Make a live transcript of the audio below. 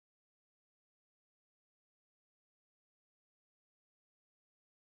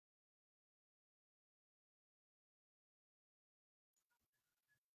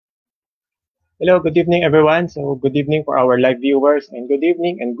Hello, good evening everyone. So good evening for our live viewers and good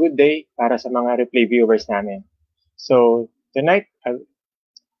evening and good day para sa mga replay viewers namin. So tonight,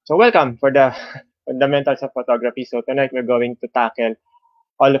 so welcome for the fundamentals of photography. So tonight we're going to tackle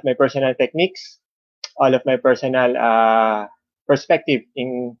all of my personal techniques, all of my personal perspective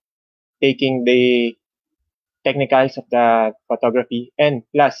in taking the technicals of the photography and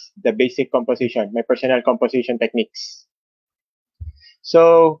plus the basic composition, my personal composition techniques.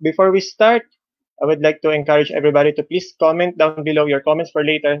 So before we start, I would like to encourage everybody to please comment down below your comments for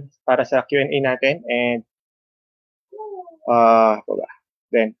later para sa Q&A natin. And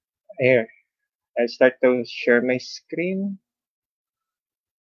then here, I'll start to share my screen.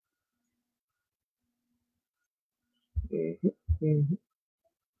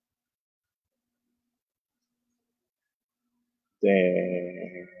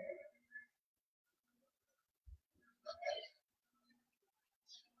 There.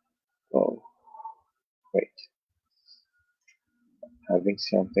 Oh, wait. Having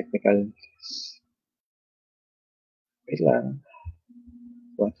some technical. Wait lang.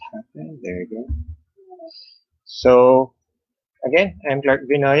 What happened? There you go. So, again, I'm Clark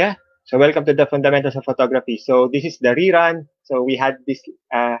Vinoya. So, welcome to the Fundamentals of Photography. So, this is the rerun. So, we had this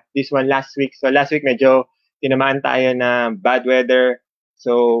one last week. So, last week medyo tinamaan tayo na bad weather.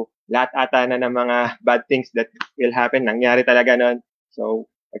 So, lahat ata na ng mga bad things that will happen. Nangyari talaga nun. So,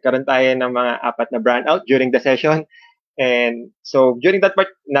 nagkaroon tayo ng mga 4 na brownout during the session. And so, during that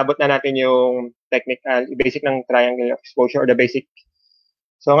part, nabot na natin yung technical, basic ng triangle exposure or the basic.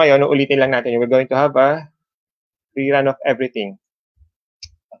 So, ngayon, ulitin lang natin. We're going to have a rerun of everything.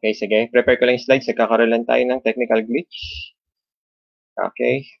 Okay, sige. Prepare ko lang yung slides. Nagkakaroon lang tayo ng technical glitch.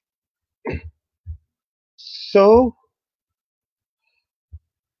 Okay. So,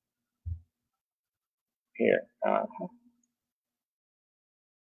 here.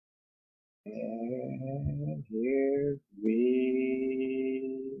 And here we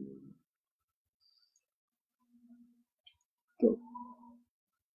go.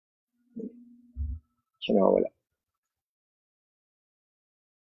 Siya nawawala.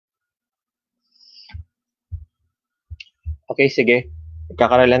 Okay, sige.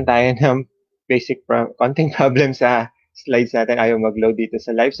 Nagkakaroon lang tayo ng basic konting problem sa slides natin. Ayaw mag-load dito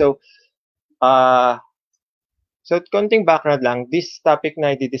sa live. So, konting background lang. This topic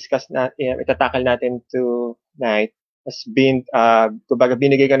na i-discuss natin, itatakal natin tonight has been, kumbaga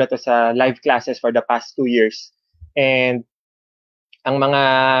binigay ko na to sa live classes for the past 2 years. And ang mga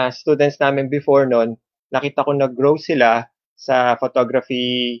students namin before nun, nakita ko nag-grow sila sa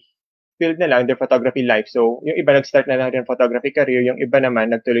photography field nila, in their photography life. So, yung iba nag-start na lang din photography career, yung iba naman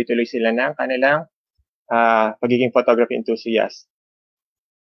nagtuloy-tuloy sila ng kanilang pagiging photography enthusiast.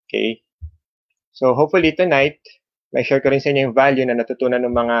 Okay? So, hopefully tonight, may share ko rin sa inyo yung value na natutunan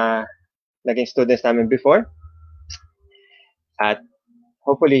ng mga naging students namin before. At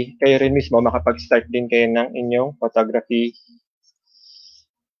hopefully, kayo rin mismo makapag-start din kayo ng inyong photography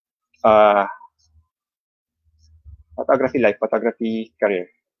life, photography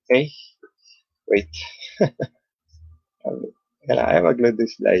career. Okay? Wait. Kailangan mag-load the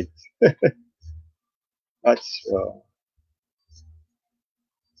slides. What's wrong?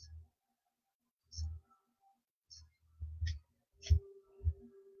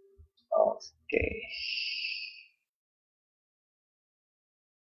 Okay.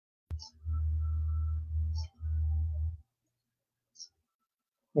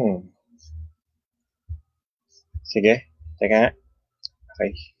 Sige. Teka nga.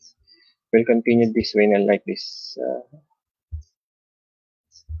 Okay. We'll continue this way na like this.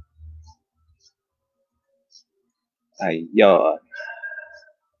 Ayun.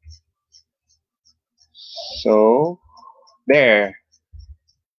 So, there.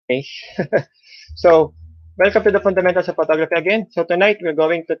 Okay. So, welcome to the Fundamentals of Photography again. So tonight we're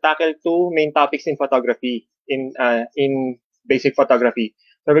going to tackle 2 main topics in photography, in basic photography.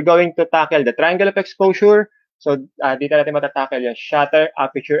 So we're going to tackle the triangle of exposure. So dito natin matatackle yung shutter,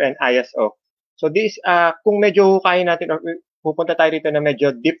 aperture, and ISO. So this, kung medyo hukayin natin or pupunta tayo dito na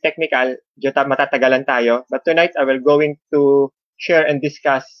medyo deep technical, matatagalan tayo. But tonight I will going to share and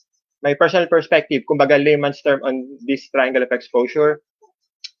discuss my personal perspective, kumbaga layman's term on this triangle of exposure.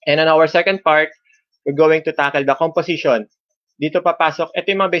 And on our second part, we're going to tackle the composition. Dito papasok,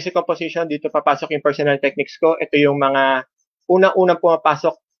 ito yung mga basic composition, dito papasok yung personal techniques ko. Ito yung mga unang-unang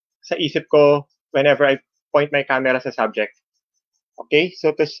pumapasok sa isip ko whenever I point my camera sa subject. Okay,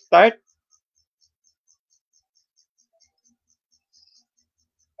 so to start,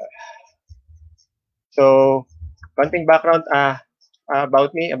 so konting background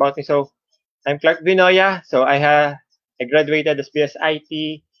about me. So I'm Clark Vinoya. So I graduated as BS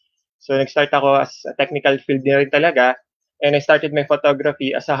IT So, nag-start ako as a technical field na rin talaga. And I started my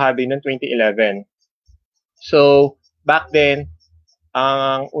photography as a hobby noong 2011. So, back then,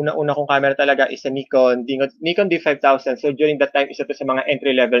 ang una-una kong camera talaga is a Nikon D5000. So, during that time, isa to sa mga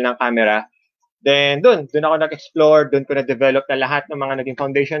entry-level ng camera. Then, doon ako nag-explore, doon ko na-develop na lahat ng mga naging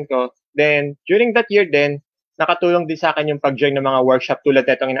foundation ko. Then, during that year din, nakatulong din sa akin yung pag-join ng mga workshop tulad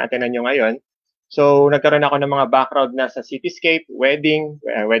netong ina-attendan nyo ngayon. So, nagkaroon ako ng mga background na sa cityscape, wedding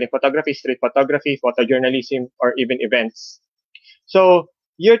photography, street photography, photojournalism, or even events. So,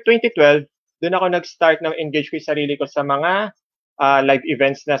 year 2012, doon ako nag-start na engage ko yung sarili ko sa mga live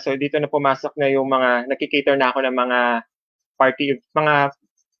events na. So, dito na pumasok na yung mga, nakikater na ako ng mga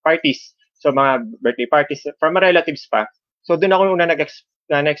parties. So, mga birthday parties from relatives pa. So, doon ako una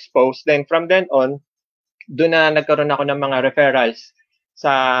na-expose. Then, from then on, doon na nagkaroon ako ng mga referrals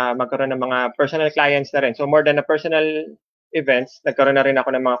sa magkaroon ng mga personal clients na rin. So, more than a personal events, nagkaroon na rin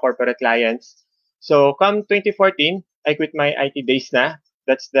ako ng mga corporate clients. So, come 2014, I quit my IT days na.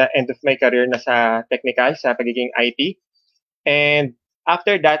 That's the end of my career na sa technical, sa pagiging IT. And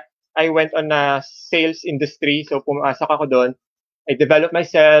after that, I went on a sales industry. So, pumasok ako doon. I developed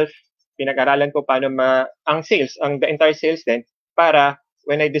myself. Pinag-aralan ko paano the entire sales din, para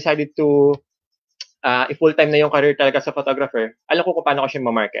when I decided to i-full-time na yung career talaga sa photographer, alam ko kung paano ko siya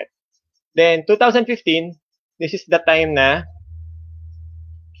ma-market. Then, 2015, this is the time na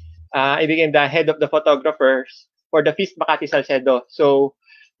I became the head of the photographers for the Feast Makati Salcedo. So,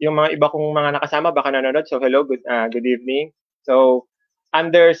 yung mga iba kong mga nakasama, baka nanonood. So, hello, good evening. So,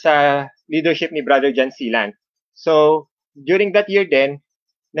 under sa leadership ni Brother Jan Silan. So, during that year din,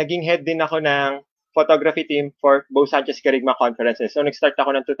 naging head din ako ng photography team for Bo Sanchez Carigma conferences. So, nag-start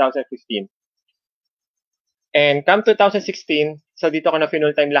ako ng 2015. And come 2016, so dito ko na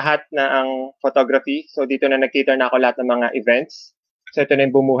full-time lahat na ang photography. So, dito na nag-cater na ako lahat ng mga events. So, ito na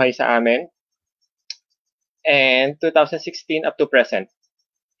yung bumuhay sa amin. And 2016 up to present.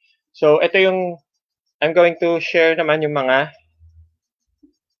 So, ito yung, I'm going to share naman yung mga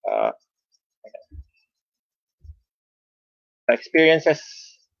experiences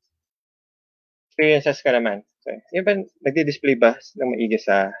ka naman. So, yun ba, nagdi-display ba ng maigi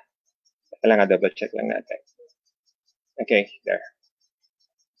sa, kailangan double check lang natin. Okay, there.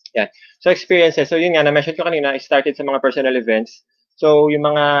 Yan. So, experiences. So, yun nga, na-mention ko kanina, I started sa mga personal events. So, yung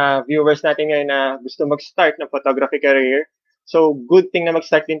mga viewers natin ngayon na gusto mag-start ng photography career, so, good thing na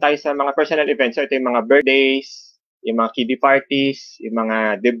mag-start din tayo sa mga personal events. So, ito yung mga birthdays, yung mga kiddie parties, yung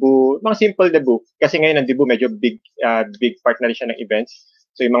mga debut, mga simple debut. Kasi ngayon ang debut medyo big part na rin siya ng events.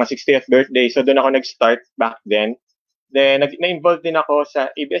 So, yung mga 60th birthday. So, doon ako nag-start back then. Then, na-involved din ako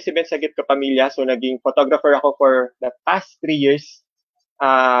sa ABS-CBN sa Git Kapamilya. So, naging photographer ako for the past 3 years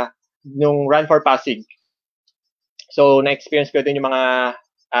nung Run for Pasig. So, na-experience ko din yung mga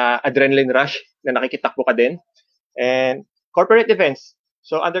adrenaline rush na nakikitakbo ka din. And corporate events.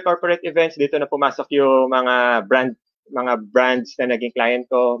 So, under corporate events, dito na pumasok yung mga brands na naging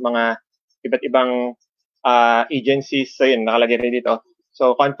client ko, mga iba't ibang agencies. So, yun, nakalagay rin dito.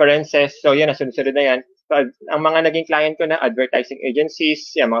 So, conferences. So, yan, nasunod-sunod na yan. So, ang mga naging client ko na advertising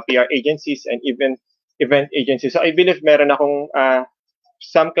agencies, yan, mga PR agencies, and even event agencies. So, I believe meron akong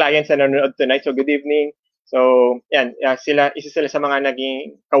some clients na nanonood tonight. So, good evening. So, yan, isa sila sa mga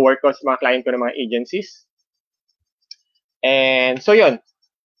naging ka-work ko sa mga client ko ng mga agencies. And so, yun.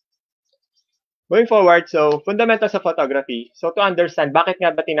 Moving forward, so, fundamentals of photography. So, to understand, bakit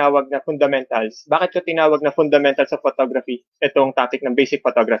nga ba tinawag na fundamentals? Bakit ko tinawag na fundamentals of photography? Itong topic ng basic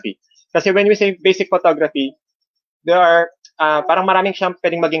photography. Kasi when we say basic photography, there are, parang maraming siyang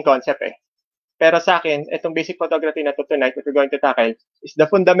pwedeng maging concept eh. Pero sa akin, itong basic photography na to tonight, what we're going to tackle, is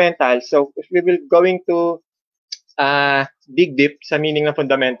the fundamentals. So, if we will going to dig deep sa meaning ng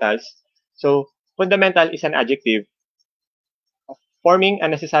fundamentals, so, fundamental is an adjective forming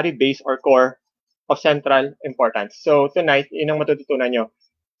a necessary base or core of central importance. So, tonight, yun ang matututunan nyo.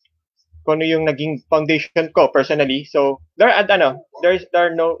 Kung ano yung naging foundation ko personally. So, there are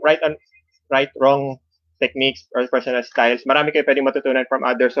no right, wrong techniques or personal styles. Marami kayo pwedeng matutunan from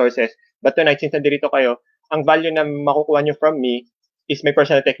other sources. But tonight, since nandito kayo, ang value na makukuha nyo from me is my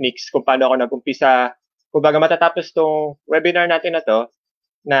personal techniques kung paano ako nag-umpisa. Kung baga matatapos tong webinar natin na to,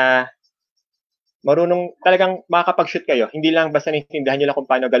 na marunong talagang makakapag-shoot kayo. Hindi lang basta naintindihan nyo lang kung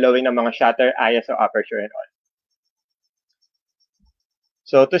paano galawin ng mga shutter, ISO, aperture, and all.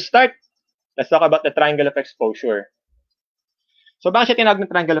 So, to start, let's talk about the triangle of exposure. So, bakit siya tinawag ng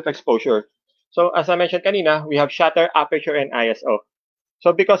triangle of exposure? So, as I mentioned kanina, we have shutter, aperture, and ISO.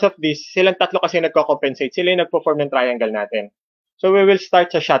 So, because of this, silang tatlo kasi nagko-compensate. Sila yung nagpo-form ng triangle natin. So, we will start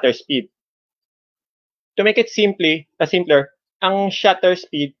sa shutter speed. To make it simpler, ang shutter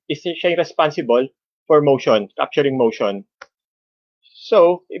speed is siya yung responsible for motion, capturing motion.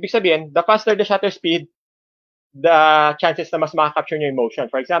 So, ibig sabihin, the faster the shutter speed, the chances na mas makakapture nyo yung motion.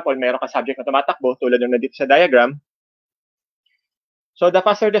 For example, meron ka subject na tumatakbo, tulad ng nandito sa diagram. So, the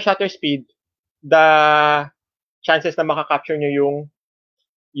faster the shutter speed, the chances na makakapture nyo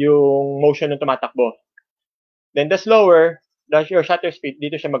yung motion ng tumatakbo. Then, the slower your shutter speed,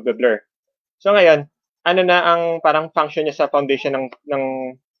 dito siya magbe-blur. So, ngayon, ano na ang parang function niya sa foundation ng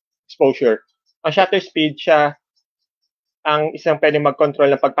exposure? Ang shutter speed, siya ang isang pwedeng mag-control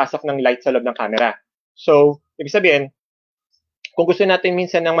ng pagpasok ng light sa loob ng camera. So, ibig sabihin, kung gusto natin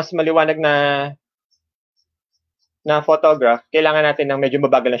minsan ng mas maliwanag na photograph, kailangan natin ng medyo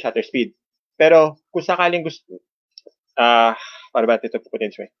mabagal na shutter speed. Pero kung sakaling gusto, para ba ito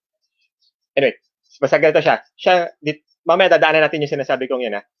puputin siya? Anyway, basta ganito siya. Mamaya dadaanan natin yung sinasabi kong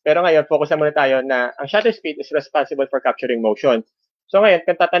yan. Pero ngayon, focus na muna tayo na ang shutter speed is responsible for capturing motion. So ngayon,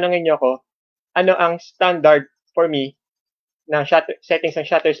 kung tatanungin niyo ako, ano ang standard for me ng settings ng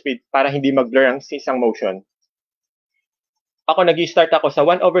shutter speed para hindi mag-blur ang isang motion? Ako, nag-start ako sa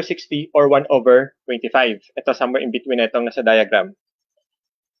 1/60 or 1/25. Ito, somewhere in between itong nasa diagram.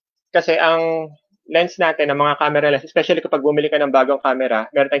 Kasi ang lens natin, ang mga camera lens, especially kapag bumili ka ng bagong camera,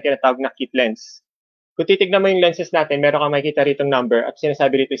 meron tayong tinatawag na kit lens. Kung titignan mo yung lenses natin, meron kang makikita rito number at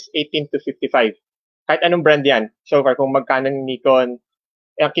sinasabi rito is 18 to 55. Kahit anong brand yan. So far, kung magkano ng Nikon,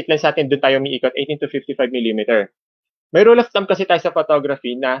 ang kit lens natin, doon tayo umiikot, 18 to 55mm. May rule of thumb kasi tayo sa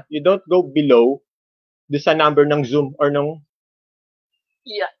photography na you don't go below doon sa number ng zoom or don't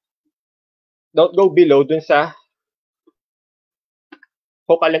go below dun sa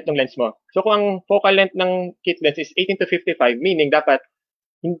focal length ng lens mo. So kung ang focal length ng kit lens is 18 to 55, meaning dapat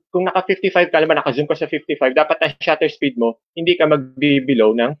kung naka 55 ka naman, naka-zoom ka sa 55, dapat ang shutter speed mo hindi ka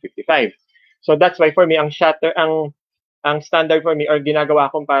mag-below ng 55. So that's why for me ang standard for me or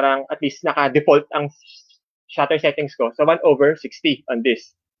ginagawa kong parang at least naka-default ang shutter settings ko sa 1/60 on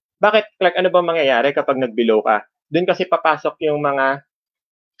this. Bakit, Clark, ano ba mangyayari kapag nag-below ka? Doon kasi papasok yung mga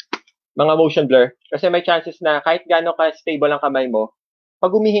motion blur. Kasi may chances na kahit gaano ka stable ang kamay mo,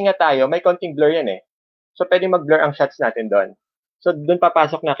 pag umihinga tayo, may konting blur yan eh. So, pwede mag-blur ang shots natin doon. So, doon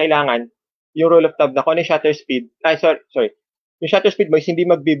papasok na kailangan yung rule of thumb na kung ano yung shutter speed. Sorry. Yung shutter speed mo is hindi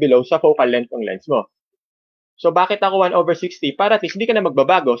mag-below sa focal length ng lens mo. So, bakit ako 1/60? Para at least hindi ka na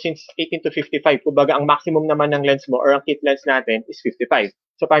magbabago since 18 to 55. Kumbaga, ang maximum naman ng lens mo or ang kit lens natin is 55.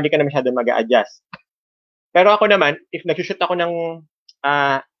 So, para hindi ka na masyadong mag-a-adjust. Pero ako naman, if nag-shoot ako ng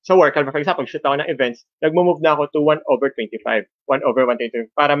sa work, for example, shoot ako ng events, nagmo-move na ako to 1/25, 1/125,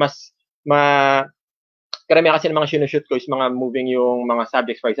 para karamihan kasi ng mga sinushoot ko is mga moving yung mga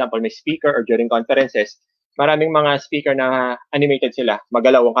subjects. For example, may speaker or during conferences, maraming mga speaker na animated sila,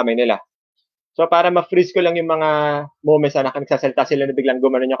 magalaw ang kamay nila. So, para ma-freeze ko lang yung mga moments na nagsasalita sila na biglang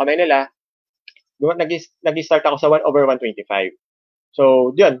gumanon yung kamay nila, nag-start ako sa 1/125.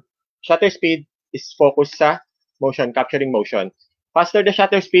 So, yun, shutter speed is focused sa motion, capturing motion. Faster the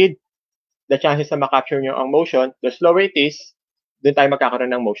shutter speed, the chances na makapture nyo ang motion, the slower it is, doon tayo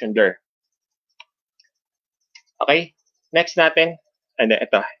magkakaroon ng motion blur. Okay? Next natin,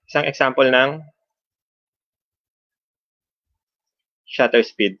 ito, isang example ng shutter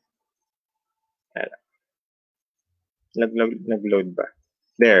speed. Nag-load ba?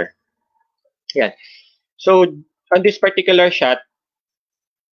 There. Yan. So, on this particular shot,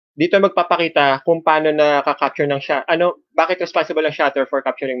 dito magpapakita kung paano nakaka-capture ng shot. Bakit responsible ang shutter for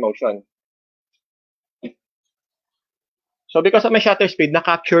capturing motion? So, because of my shutter speed,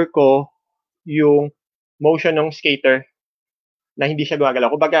 na-capture ko yung motion ng skater na hindi siya gumagalaw.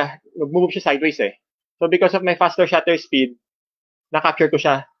 Kumbaga, nag-move siya sideways eh. So, because of my faster shutter speed, na-capture ko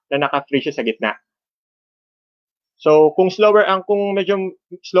siya na naka-free siya sa gitna. So, kung medyo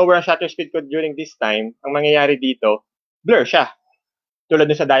slower ang shutter speed ko during this time, ang mangyayari dito, blur siya. Tulad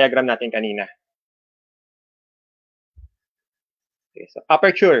dun sa diagram natin kanina. Okay, so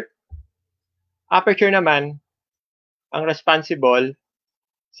aperture. Aperture naman, ang responsible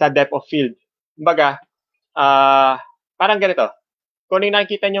sa depth of field. Kumbaga, parang ganito. Kung ano yung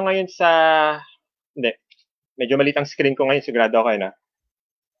nakikita nyo ngayon medyo maliit ang screen ko ngayon, sigurado ako na.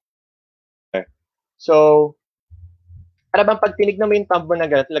 So, para bang pag tinignan mo yung thumb mo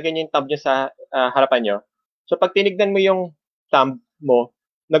na ganito, lagyan nyo yung thumb nyo sa harapan nyo. So, pag tinignan mo yung thumb mo,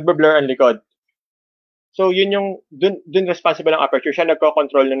 nagbe-blur ang likod. So, yun yung, dun responsible ang aperture. Siya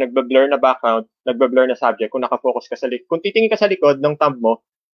nagko-control na nagbe-blur na background, nagbe-blur na subject. Kung nakafocus ka sa likod. Kung titingin ka sa likod ng thumb mo,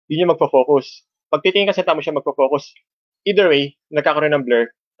 yun yung magfo-focus. Pag titingin ka sa thumb mo, siya magfo-focus. Either way, nagkakaroon ng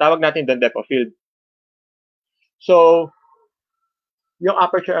blur. Tawag natin doon depth of field. So, yung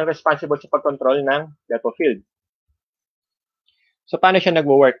aperture ang responsible sa pag-control ng depth of field. So, paano siya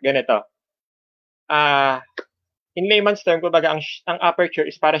nagwo-work? Ganito. In layman's term, kumbaga, ang aperture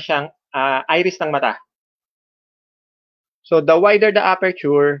is para siyang iris ng mata. So, the wider the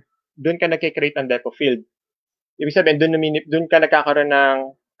aperture, dun ka nagkikreate ng depth of field. Ibig sabihin, dun ka nagkakaroon ng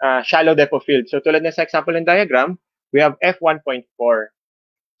shallow depth of field. So, tulad na sa example ng diagram, we have f1.4.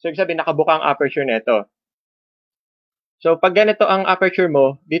 So, ibig sabihin, nakabuka ang aperture nito. So, pag ganito ang aperture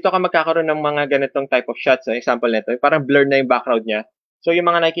mo, dito ka magkakaroon ng mga ganitong type of shots. So, example nito, parang blur na yung background niya. So, yung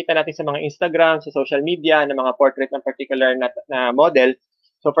mga nakikita natin sa mga Instagram, sa social media, na mga portrait ng particular na model.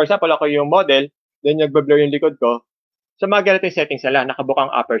 So, for example, ako yung model, then nagbe-blur yung likod ko. So, mga ganitong settings nila, nakabuka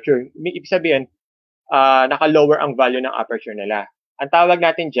ang aperture. Ibig sabihin, naka-lower ang value ng aperture nila. Ang tawag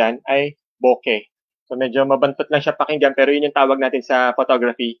natin dyan ay bokeh. So, medyo mabantot lang siya pakinggan, pero yun yung tawag natin sa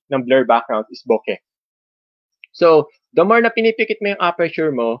photography ng blur background is bokeh. So, the more na pinipikit mo yung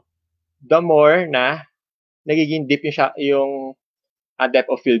aperture mo, the more na nagiging deep yung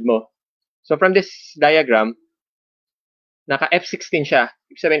depth of field mo. So, from this diagram, naka F16 siya.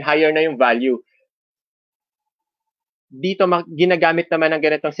 Ibig sabihin, higher na yung value. Dito, ginagamit naman ng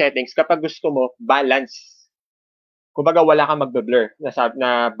ganitong settings kapag gusto mo, balance. Kumbaga, wala kang magbe-blur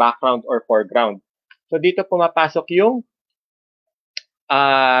na background or foreground. So, dito pumapasok yung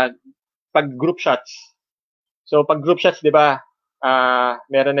pag-group shots. So, pag group shots, di ba,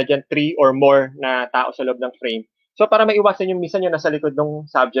 meron na dyan 3 or more na tao sa loob ng frame. So, para maiwasan yung minsan yung nasa likod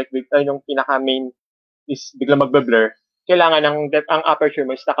ng subject, yung pinaka-main is biglang magbe-blur, kailangan ang aperture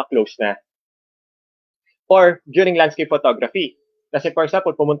mo is naka-close na. Or, during landscape photography. Kasi, for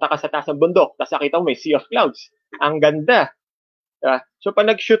example, pumunta ka sa taas ng bundok, tapos nakita mo may sea of clouds. Ang ganda. So, pag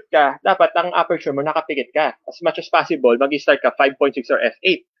nag-shoot ka, dapat ang aperture mo nakapikit ka. As much as possible, mag-start ka 5.6 or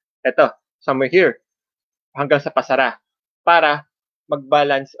f8. Ito, somewhere here. Hanggang sa pasara para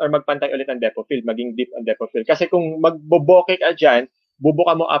mag-balance or magpantay ulit ang depth of field, maging deep ang depth of field. Kasi kung magboboke ka dyan,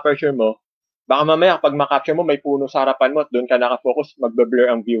 bubuka mo aperture mo, baka mamaya pag makapture mo, may puno sa harapan mo at doon ka nakafocus, magbe-blur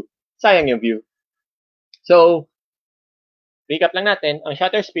ang view. Sayang yung view. So, recap lang natin, ang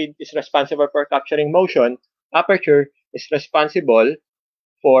shutter speed is responsible for capturing motion, aperture is responsible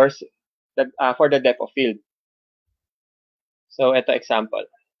for the depth of field. So, ito example.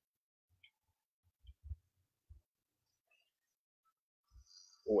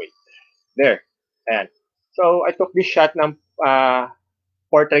 Wait. There. Ayan. So, I took this shot ng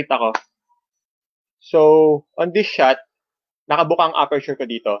portrait ako. So, on this shot, nakabuka ang aperture ko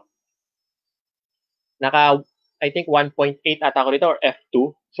dito. I think 1.8 ata ako dito or f2.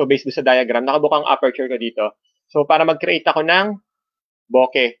 So, based sa diagram, nakabuka ang aperture ko dito. So, para mag-create ako ng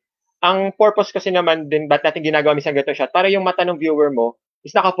bokeh. Ang purpose kasi naman din, ba't natin ginagawa minsan ganito shot? Para yung mata ng viewer mo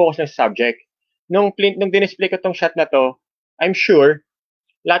is nakafocus ng subject. Nung dinisplay ko tong shot na to, I'm sure,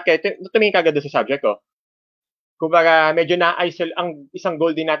 lahat kayo, tumingin kagad doon sa subject ko. Kumbaga, medyo na-isolate, ang isang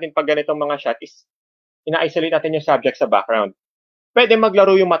goal din natin pag ganitong mga shot is, ina-isolate natin yung subject sa background. Pwede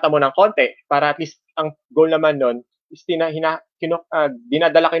maglaro yung mata mo ng konti, para at least, ang goal naman nun, is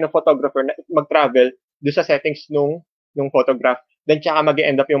dinadala kayo ng photographer na mag-travel doon sa settings nung photograph, then tsaka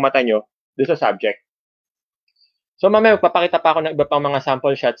mag-end up yung mata nyo doon sa subject. So, mamaya, magpapakita pa ako ng iba pang mga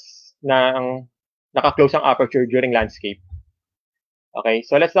sample shots na naka-close ang aperture during landscape. Okay,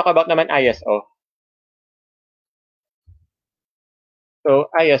 so let's talk about naman ISO. So,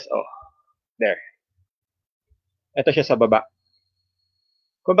 ISO. There. Ito siya sa baba.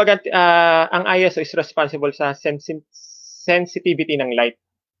 Kumbaga, ang ISO is responsible sa sensitivity ng light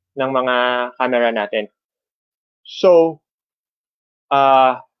ng mga camera natin. So,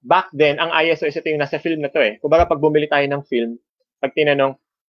 back then, ang ISO is ito yung nasa film na to eh. Kumbaga, pag bumili tayo ng film, pag tinanong,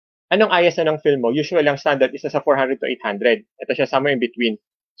 anong ISO ng film mo? Usually, ang standard is sa 400 to 800. Ito siya somewhere in between.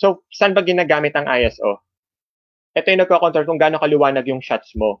 So, saan ba ginagamit ang ISO? Ito yung nagko-control kung gaano kaliwanag yung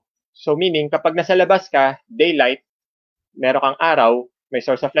shots mo. So, meaning, kapag nasa labas ka, daylight, meron kang araw, may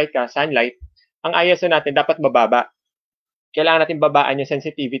source of light ka, sunlight, ang ISO natin dapat bababa. Kailangan natin babaan yung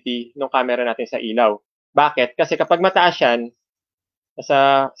sensitivity ng camera natin sa ilaw. Bakit? Kasi kapag mataas yan,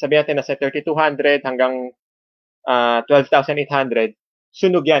 sabihin natin nasa 3200 hanggang 12,800,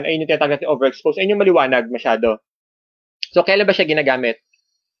 sunog yan. Ayun yung tinatawag natin overexposed. Ayun yung maliwanag masyado. So, kailan ba siya ginagamit?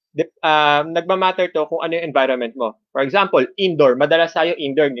 Nagmamatter to kung ano yung environment mo. For example, indoor. Madalas tayo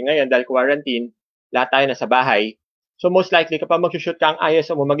indoor ngayon dahil quarantine. Lahat tayo nasa bahay. So, most likely, kapag mag-shoot ka ang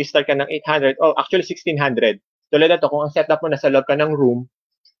ISO mo, mag-start ka ng 800, actually 1600. Tulad na to, kung ang setup mo nasa loob ka ng room,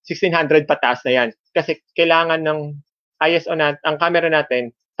 1600 pataas na yan. Kasi kailangan ng ISO ang camera natin,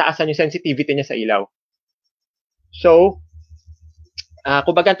 taasan yung sensitivity niya sa ilaw. So,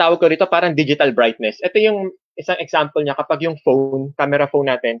 kumbaga tawag ko rito parang digital brightness. Ito yung isang example niya kapag yung camera phone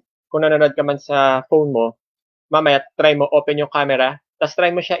natin, kung nanonood ka man sa phone mo, mamaya try mo open yung camera, tapos try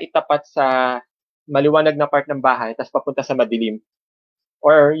mo siya itapat sa maliwanag na part ng bahay, tapos papunta sa madilim.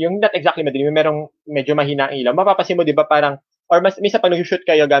 Or yung not exactly madilim, yung merong medyo mahina ang ilaw. Mapapansin mo, di ba, parang, or mas, minsan pag nag-shoot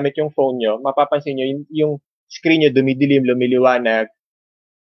kayo gamit yung phone nyo, mapapansin nyo, yung screen nyo dumidilim, lumiliwanag,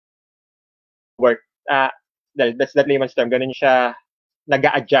 work. That's that layman's term. Ganun siya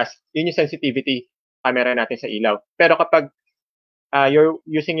nag-a-adjust. Yun yung sensitivity camera natin sa ilaw. Pero kapag you're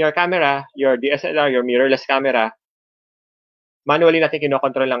using your camera, your DSLR, your mirrorless camera, manually natin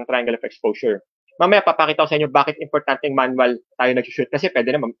kinokontrol ang triangle of exposure. Mamaya papakita ko sa inyo bakit importanteng manual tayo nag-shoot. Kasi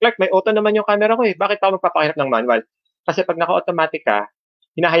pwede naman, Clark, may auto naman yung camera ko eh. Bakit ako magpapakahirap ng manual? Kasi pag naka-automatic ka,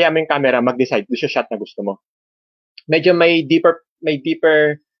 hinahayaan mo yung camera mag-decide doon sa shot na gusto mo. Medyo may deeper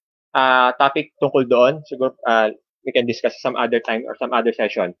topic tungkol doon. Siguro we can discuss some other time or some other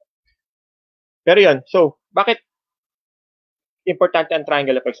session. Pero yun, so, bakit importante ang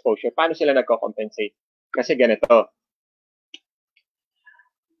triangle of exposure? Paano sila nagko-compensate? Kasi ganito.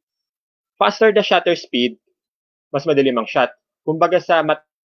 Faster the shutter speed, mas madilim ang shot. Kumbaga sa mata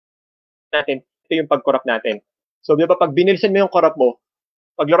natin, ito yung pag-corrupt natin. So, di ba pag binilisan mo yung corrupt mo,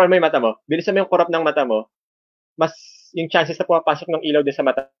 pag laruan mo yung mata mo, bilisan mo yung corrupt ng mata mo, mas yung chances na pumapasok ng ilaw din sa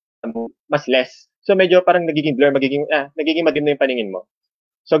mata mo, mas less. So, medyo parang nagiging blur, magiging madilim na yung paningin mo.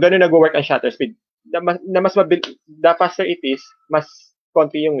 So, ganun nag-work ang shutter speed. The faster it is, mas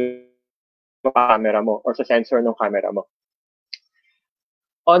konti yung camera mo or sa sensor ng camera mo.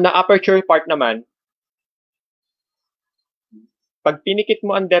 On the aperture part naman, pag pinikit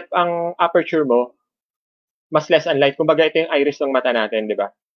mo ang depth ang aperture mo, mas less ang light. Kumbaga ito yung iris ng mata natin, di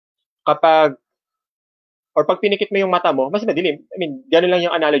ba? Pag pinikit mo yung mata mo, mas madilim. I mean, gano'n lang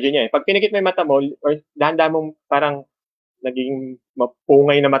yung analogy niya eh. Pag pinikit mo yung mata mo, or dahan-dahan mong parang naging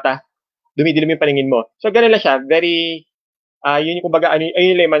mapungay na mata, dumidilim yung paningin mo. So, gano'n lang siya. Very, yun yung kumbaga,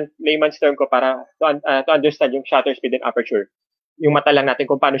 ayun yung layman's term ko para to understand yung shutter speed and aperture. Yung mata lang natin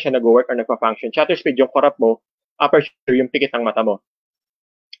kung paano siya nag-work or nagpa-function. Shutter speed, yung corrupt mo, aperture, yung pikit ng mata mo.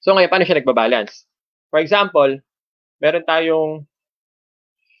 So ngayon, paano siya nagbabalance? For example, meron tayong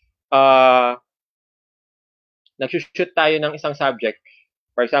nag-shoot tayo ng isang subject.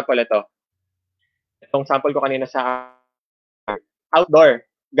 For example, ito. Itong sample ko kanina sa outdoor,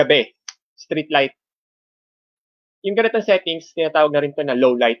 gabi, street light. Yung ganitong settings, tinatawag na rin ito na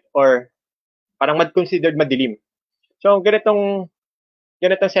low light or parang considered madilim. So, ganitong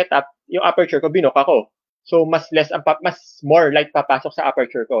setup, yung aperture ko, binok ako. So, mas more light papasok sa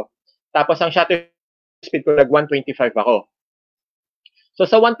aperture ko. Tapos, ang shutter speed ko, nag-125 ako. So,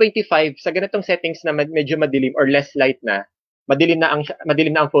 sa 125, sa ganitong settings na medyo madilim or less light na, madilim na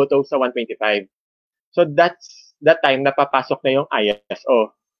ang photo sa 125. So, that's that time na papasok na yung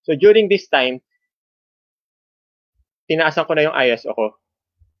ISO. So, during this time, tinaasan ko na yung ISO ko.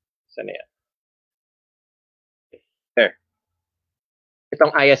 Saan na yan? There.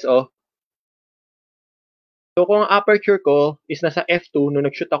 Itong ISO. So, kung ang aperture ko is nasa f2 nung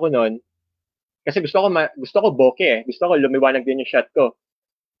nag-shoot ako noon, kasi gusto ko bokeh eh. Gusto ko lumiwanag din yung shot ko.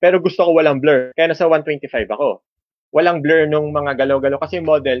 Pero gusto ko walang blur. Kaya nasa 125 ako. Walang blur nung mga galaw-galaw. Kasi yung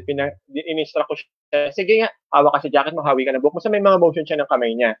model, in-instruct ko siya. Sige nga, hawa ka sa jacket mo, hawi ka na buhok mo. So, may mga motion siya ng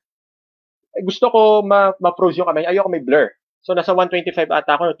kamay niya. Gusto ko ma-froze yung kamay niya. Ayoko may blur. So, nasa 125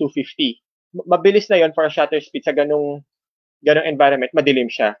 ata ako, 250. Mabilis na yon for a shutter speed sa ganung environment.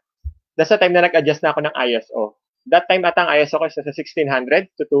 Madilim siya. That's the time na nag-adjust na ako ng ISO. That time ata ang ISO ko is nasa 1600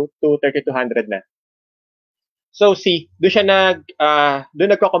 to 3200 na. So,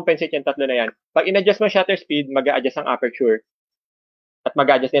 doon nagko-compensate yung tatlo na yan. Pag in-adjust mo shutter speed, mag-a-adjust ang aperture at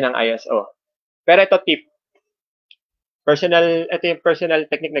mag-a-adjust din ang ISO. Pero ito tip. Ito yung personal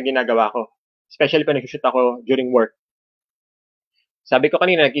technique na ginagawa ko. Especially pag nag-shoot ako during work. Sabi ko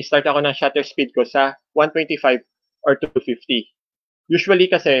kanina, nag-start ako ng shutter speed ko sa 125 or 250. Usually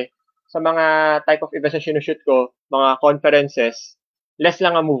kasi, sa mga type of events na sinushoot ko, mga conferences, less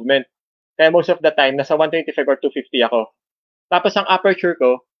lang ang movement. Kaya most of the time, nasa 125 or 250 ako. Tapos ang aperture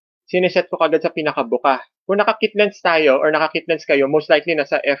ko, sineset ko kagad sa pinakabuka. Kung naka-kit lens tayo or naka-kit lens kayo, most likely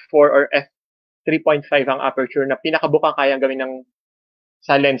nasa f4 or f3.5 ang aperture na pinakabuka kayang gawin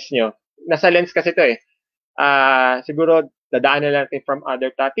sa lens nyo. Nasa lens kasi ito eh. Siguro, dadaanan natin from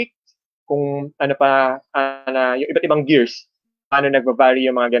other topics kung yung iba't ibang gears, paano nagba-vary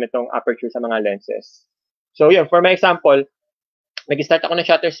yung mga ganitong aperture sa mga lenses. So, yun, for my example, nag-start ako ng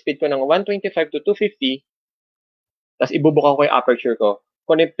shutter speed ko ng 125 to 250, tapos ibubuka ko yung aperture ko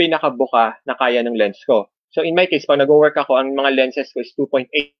kung yung pinakabuka na kaya ng lens ko. So, in my case, pag nag-work ako, ang mga lenses ko is 2.8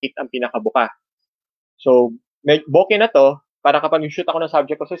 ang pinakabuka. So, bokeh na to, para kapag shoot ako ng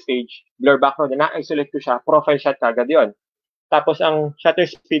subject ko sa stage, blur background, na-isolate ko siya, profile shot kagad yun. Tapos, ang shutter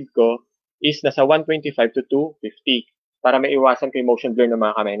speed ko is nasa 125 to 250 para maiwasan ko yung motion blur ng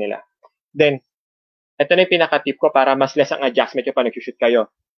mga kamay nila. Then, ito na yung pinaka-tip ko para mas less ang adjustment yung pag nag-shoot kayo.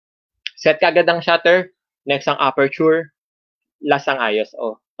 Set ka agad ang shutter, next ang aperture, last ang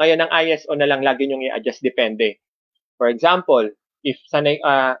ISO. Ngayon, ang ISO na lang lagi nyong i-adjust, depende. For example, if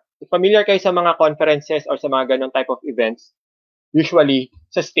familiar kayo sa mga conferences or sa mga ganong type of events, usually,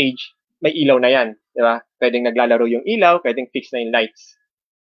 sa stage, may ilaw na yan. Di ba? Pwedeng naglalaro yung ilaw, pwedeng fix na yung lights.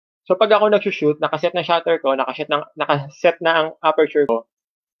 So, pag ako nag-shoot, nakaset na shutter ko, nakaset na ang aperture ko,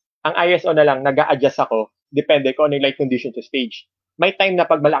 ang ISO na lang, nag-a-adjust ako, depende ko ano yung light condition sa stage. May time na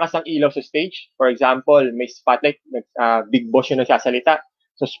pag malakas ang ilaw sa stage, for example, may spotlight, big boss yung nagsasalita.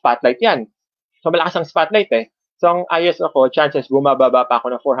 So, spotlight yan. So, malakas ang spotlight eh. So, ang ISO ko, chances bumababa pa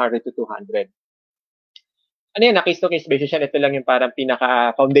ako ng 400 to 200. Ano yan, case-to-case basis yan. Ito lang yung parang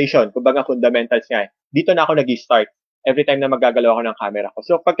pinaka-foundation, kumbaga fundamentals nga. Dito na ako nag-start every time na magagalaw ako ng camera ko.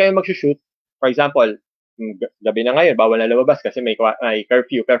 So, pag kayo mag-shoot, for example, gabi na ngayon, bawal na lumabas kasi may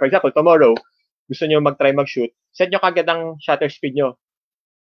curfew. Pero for example, tomorrow, gusto nyo mag-try mag-shoot, set nyo kagad ang shutter speed nyo.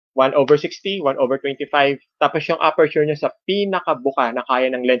 1/60, 1/25, tapos yung aperture nyo sa pinakabuka na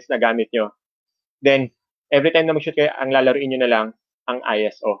kaya ng lens na gamit nyo. Then, every time na mag-shoot kayo, ang lalaruin nyo na lang ang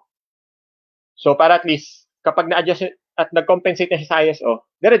ISO. So, para at least, kapag na-adjust at nag-compensate na siya sa ISO,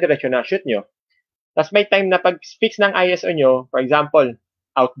 dire-diretso na shoot nyo. Tapos may time na pag fix ng ISO nyo, for example,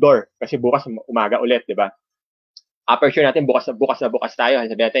 outdoor, kasi bukas umaga ulit, di ba? Aperture natin, bukas tayo.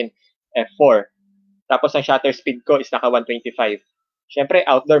 Sabi natin, f4. Tapos ang shutter speed ko is naka 125. Siyempre,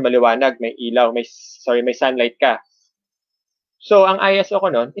 outdoor, maliwanag, may ilaw, may sunlight ka. So, ang ISO ko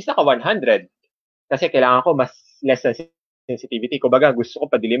nun is naka 100. Kasi kailangan ko mas less sensitivity. Kumbaga, gusto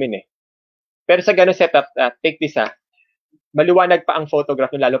ko padilimin eh. Pero sa ganun setup, take this maliwanag pa ang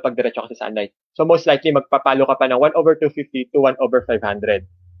photograph lalo pag diretso ka sa sunlight. So, most likely, magpapalo ka pa ng 1/250 to 1/500.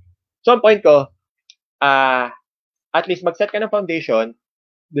 So, ang point ko, at least mag-set ka ng foundation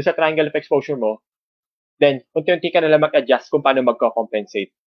doon sa triangle of exposure mo, then, unti-unti ka na lang mag-adjust kung paano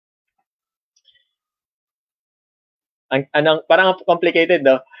magko-compensate. Parang complicated,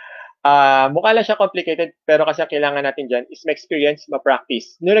 no? Mukha lang siya complicated, pero kasi kailangan natin dyan is ma-experience,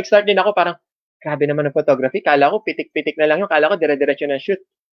 ma-practice. Nung nag-start din ako, parang, grabe naman ang photography. Kala ko, pitik-pitik na lang yun. Kala ko, dire-diretso na shoot.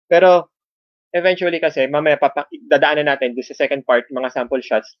 Pero, eventually kasi, mamaya dadaanan natin doon sa second part, mga sample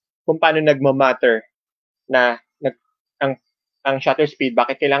shots, kung paano nagmamatter na ang shutter speed,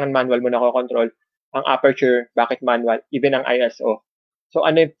 bakit kailangan manual mo na control, ang aperture, bakit manual, even ang ISO. So,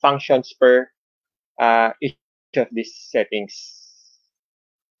 ano yung functions per each of these settings.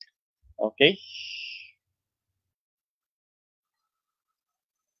 Okay?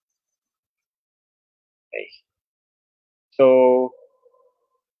 Okay. So,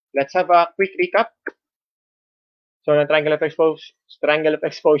 let's have a quick recap. So, the triangle of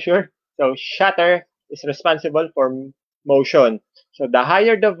exposure. So, shutter is responsible for motion. So, the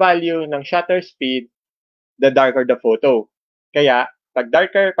higher the value ng shutter speed, the darker the photo. Kaya, pag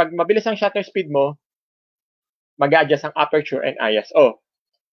mabilis ang shutter speed mo, mag-adjust ang aperture and ISO.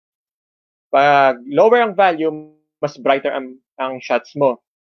 Pag lower ang value, mas brighter ang shots mo.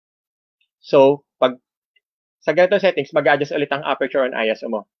 So, pag sa ganitong settings, mag-adjust ulit ang aperture and ISO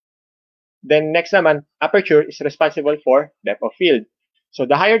mo. Then, next naman, aperture is responsible for depth of field. So,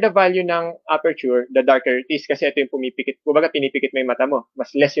 the higher the value ng aperture, the darker it is kasi ito yung pumipikit. Kumbaga, pinipikit mo yung mata mo.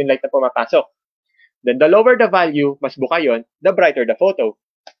 Mas less yung light na pumapasok. Then, the lower the value, mas buka yun, the brighter the photo.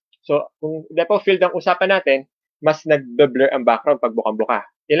 So, kung depth of field ang usapan natin, mas nag-blur ang background pag bukang-buka.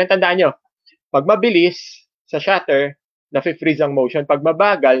 Ilan tandaan nyo? Pag mabilis sa shutter, nafi-freeze ang motion. Pag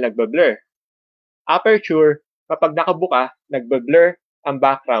mabagal, nagbe-blur. Aperture, kapag nakabuka, nagbe-blur ang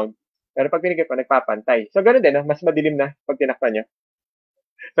background. Pero pag pinigit mo, nagpapantay. So, ganoon din, mas madilim na pag tinakpan nyo.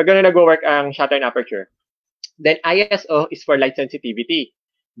 So, ganoon nag-work ang shutter and aperture. Then, ISO is for light sensitivity.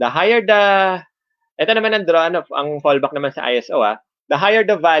 The higher ito naman ang fallback naman sa ISO, the higher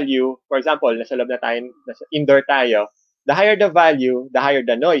the value, for example, nasa loob na tayo, nasa indoor tayo, the higher the value, the higher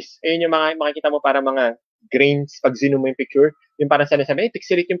the noise. Ayun yung mga makikita mo para mga grains pag zoom mo yung picture. Yung parang sinasabi,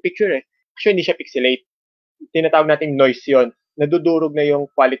 pixelate yung picture eh. Actually, hindi siya pixelate. Tinatawag nating noise yon. Nadudurog na yung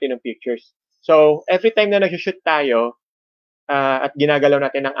quality ng pictures. So, every time na nag-shoot tayo at ginagalaw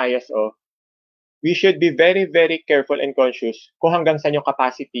natin ng ISO, we should be very, very careful and conscious kung hanggang saan yung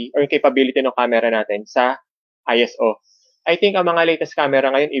capacity or yung capability ng camera natin sa ISO. I think ang mga latest camera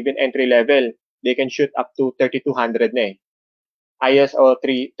ngayon, even entry level, they can shoot up to 3200 na eh. ISO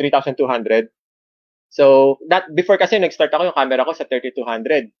 3200. So, before kasi nag-start ako yung camera ko sa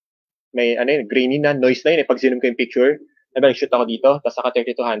 3200. May grainy na, noise na yun eh. Pag zoom ko yung picture, nag-shoot ako dito, tapos saka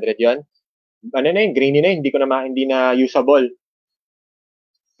 3200 yon. Grainy na yun, hindi na usable.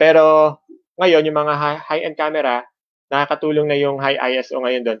 Pero, ngayon, yung mga high-end camera, nakakatulong na yung high ISO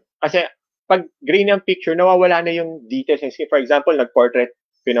ngayon doon. Kasi pag grain ang picture, nawawala na yung details. For example,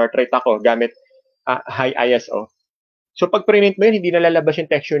 pinortrait ako gamit high ISO. So pag print mo yun, hindi nalalabas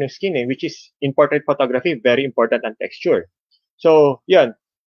yung texture ng skin which is in portrait photography, very important ang texture. So, yun.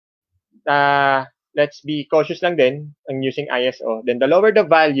 Let's be cautious lang din ang using ISO. Then the lower the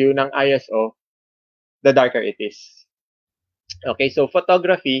value ng ISO, the darker it is. Okay, so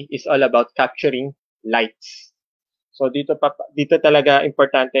photography is all about capturing lights. So dito talaga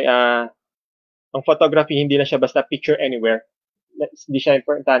importante ang photography hindi na siya basta picture anywhere. Hindi siya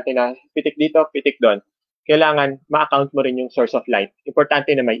importante na pitik dito, pitik doon. Kailangan ma-account mo rin yung source of light.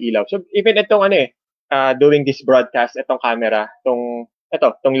 Importante na may ilaw. So even itong doing this broadcast, itong camera,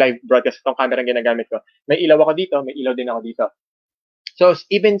 itong live broadcast, itong camera ang ginagamit ko. May ilaw ako dito, may ilaw din ako dito. So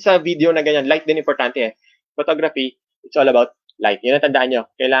even sa video na ganyan, light din importante Photography, it's all about light. Yun ang tandaan nyo.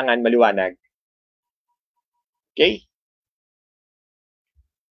 Kailangan maliwanag. Okay?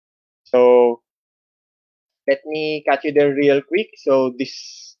 So, let me catch you there real quick. So, this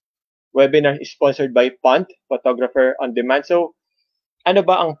webinar is sponsored by Pond, Photographer on Demand. So, ano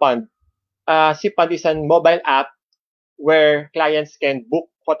ba ang Pond? Si Pond is a mobile app where clients can book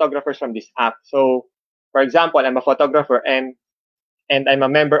photographers from this app. So, for example, I'm a photographer and I'm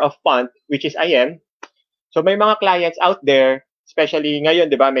a member of Pond, which is I am. So, may mga clients out there, especially ngayon,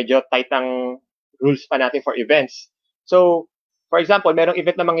 di ba, medyo tight ang rules pa natin for events. So, for example, merong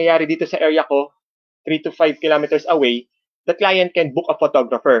event na mangyayari dito sa area ko, 3 to 5 kilometers away, the client can book a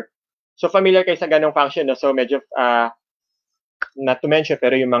photographer. So, familiar kayo sa ganong function, no? So, medyo, not to mention,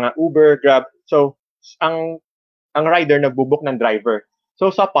 pero yung mga Uber, Grab, so, ang rider nagbubook ng driver. So,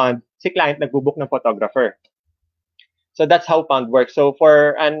 sa Pond, si client nagbubook ng photographer. So, that's how Pond works. So,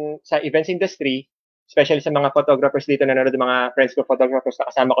 sa events industry, especially sa mga photographers dito na nanonood, mga friends ko photographers na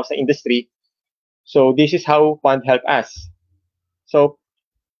kasama ko sa industry. So, this is how Pond help us. So,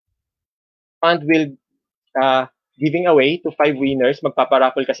 Pond will giving away to 5 winners.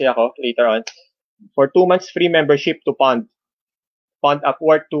 Magpaparaffle kasi ako later on. For 2 months free membership to Pond. Pond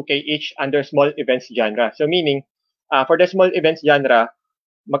upward 2K each under small events genre. So, meaning, for the small events genre,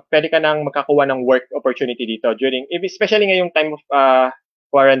 pwede ka nang makakuha ng work opportunity dito especially ngayong time of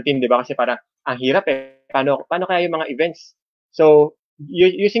quarantine, di ba? Kasi parang, ang hirap Paano kaya yung mga events? So,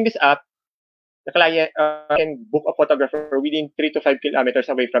 using this app, the client can book a photographer within 3 to 5 kilometers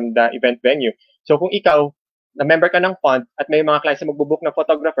away from the event venue. So, kung ikaw, na member ka ng Pond at may mga clients na magbubook ng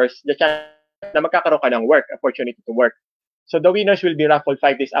photographers, the chance na magkakaroon ka ng opportunity to work. So, the winners will be raffled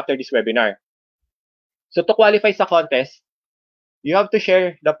 5 days after this webinar. So, to qualify sa contest, you have to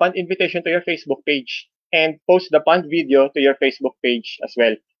share the Pond invitation to your Facebook page and post the Pond video to your Facebook page as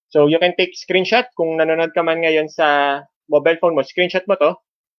well. So, you can take screenshot kung nanonood ka man ngayon sa mobile phone mo, screenshot mo to.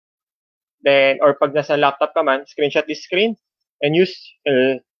 Then, or pag nasa laptop ka man, screenshot this screen and use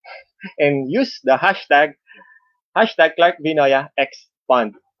the hashtag Clark Vinoya X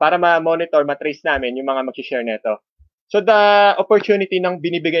Pond para ma-monitor, ma-trace namin yung mga mag-share nito. So, the opportunity ng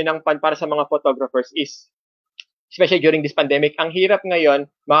binibigay ng Pond para sa mga photographers is, especially during this pandemic, ang hirap ngayon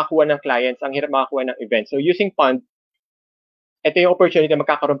makakuha ng clients, ang hirap makakuha ng events. So, using Pond, ito yung opportunity na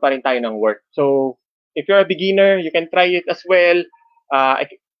magkakaroon pa rin tayo ng work. So, if you're a beginner, you can try it as well.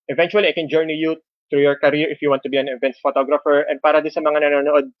 Eventually, I can journey you through your career if you want to be an events photographer. And para din sa mga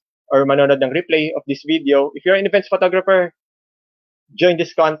nanonood or manonood ng replay of this video, if you're an events photographer, join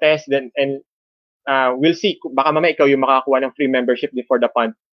this contest and we'll see. Baka mamaya ikaw yung makakuha ng free membership before the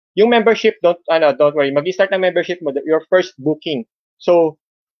Pond. Yung membership, don't worry. Mag-start ng membership mo, your first booking. So,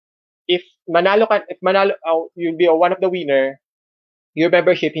 if manalo, you'll be one of the winner, your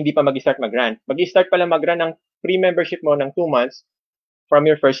membership hindi pa mag-start mag-run. Mag-start pa lang mag-run ng free membership mo ng 2 months from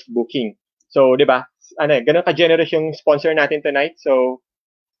your first booking. So, di ba? Ganun ka-generous yung sponsor natin tonight. So,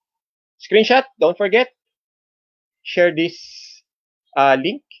 screenshot, don't forget. Share this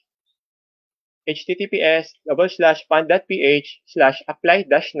link.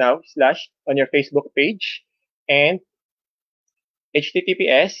 https://pond.ph/apply-now/ on your Facebook page and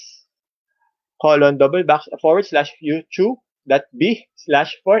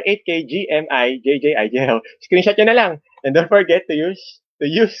https://youtube.b/48kgmijjijl. Screenshot nyo na lang. And don't forget to use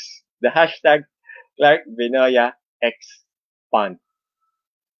the hashtag Clark Vinoya X Pond.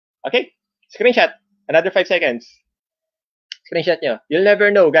 Okay? Screenshot. Another 5 seconds. Screenshot nyo. You'll never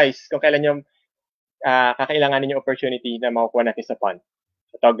know, guys, kung kailan yung kakailanganin yung opportunity na makukuha natin sa Pond.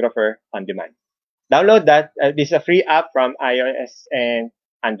 Photographer on Demand. Download that. This is a free app from iOS and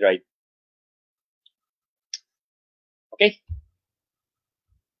Android. Okay?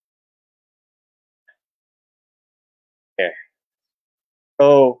 There.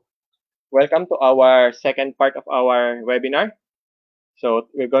 So, welcome to our second part of our webinar. So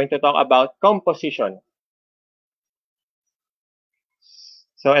we're going to talk about composition.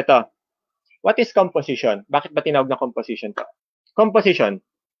 So ito, what is composition? Bakit ba tinawag na composition to? Composition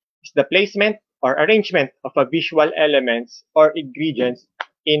is the placement or arrangement of a visual elements or ingredients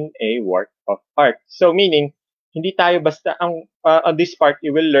in a work of art. So meaning, hindi tayo basta on this part,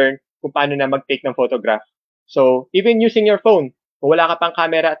 you will learn kung paano na mag-take ng photograph. So even using your phone, kung wala ka pang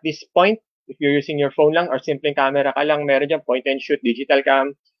camera at this point, if you're using your phone lang or simpleng camera ka lang, meron dyan point and shoot, digital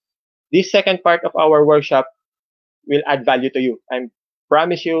cam, this second part of our workshop will add value to you. I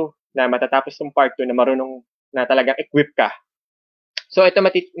promise you na matatapos ng part 2 na marunong na talagang equip ka. So ito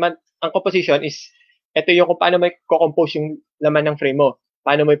ang composition is ito yung kung paano mo i-compose yung laman ng frame mo.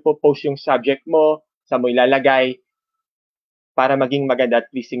 Paano mo i-pose yung subject mo, saan mo ilalagay para maging maganda at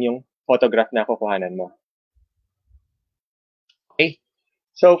pleasing yung photograph na kukuhanan mo. Okay.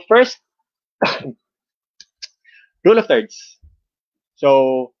 So first, rule of thirds.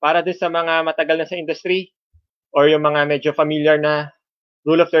 So para din sa mga matagal na sa industry or yung mga medyo familiar na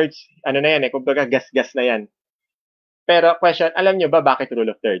rule of thirds, ano na yan kumbaga gas-gas na yan. Pero question, alam nyo ba bakit rule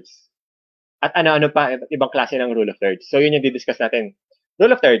of thirds? At ano-ano pa ibang klase ng rule of thirds? So yun yung didiscuss natin.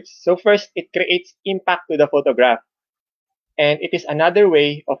 Rule of thirds. So first, it creates impact to the photograph. And it is another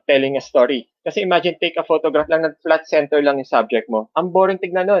way of telling a story. Kasi imagine, take a photograph lang na flat center lang yung subject mo. Ang boring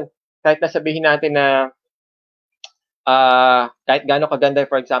tignan nun. Kahit nasabihin natin na kahit gaano kaganda,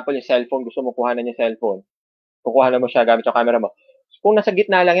 for example, yung cellphone, gusto mo kuhanan yung cellphone. Kukuhanan mo siya gamit yung camera mo. Kung nasa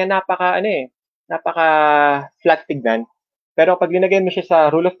gitna lang yan, napaka flat tignan. Pero pag linagay mo siya sa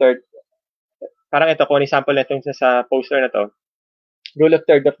rule of thirds, parang ito, kung example na itong sa poster na to, rule of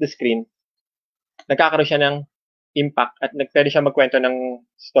third of the screen, nagkakaroon siya ng impact at pwede siya magkwento ng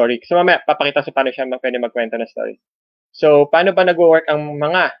story. So mamaya, papakita sa paano siya pwede magkwento ng story. So, paano ba nag-work ang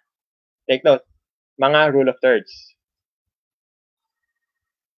take note, mga rule of thirds?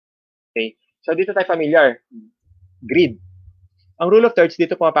 Okay. So, dito tayo familiar. Grid. Ang rule of thirds,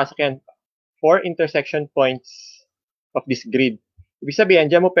 dito pumapasok yan. 4 intersection points of this grid. Ibig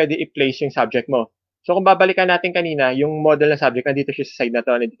sabihin, dyan mo pwede i-place yung subject mo. So, kung babalikan natin kanina, yung model ng subject, nandito siya sa side na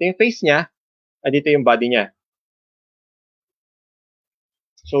to. Nandito yung face niya, nandito yung body niya.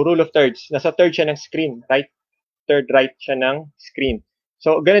 So, rule of thirds. Nasa third siya ng screen, right? Third right siya ng screen.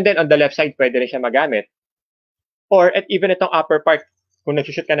 So, ganun din on the left side, pwede rin siya magamit. Or, at even itong upper part, kung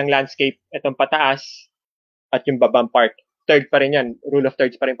nag-shoot ka ng landscape, itong pataas at yung babang part, third pa rin yan. Rule of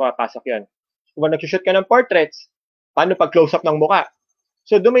thirds pa rin pumapasok yan. Kung nag-shoot ka ng portraits, paano pag close-up ng muka?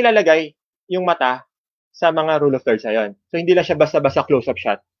 So, doon may lalagay yung mata sa mga rule of thirds na yun. So, hindi lang siya basta-basta close-up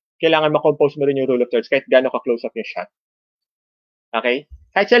shot. Kailangan ma-compose mo rin yung rule of thirds kahit gaano ka-close-up yung shot. Okay?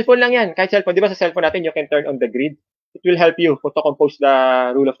 Kahit cellphone lang yan. Kahit cellphone. Di ba sa cellphone natin, you can turn on the grid. It will help you to compose the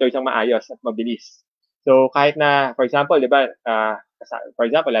rule of thirds ng maayos at mabilis. So, kahit na, for example, di ba, for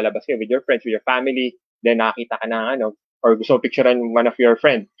example, lalabas kayo with your friends, with your family, then nakakita ka ng or gusto mo picturean one of your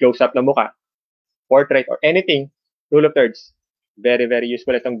friend, close-up na mukha, portrait, or anything, rule of thirds. Very, very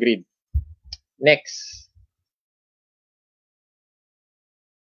useful itong grid. Next.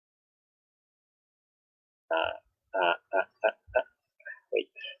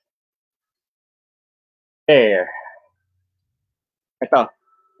 Wait. There. Ito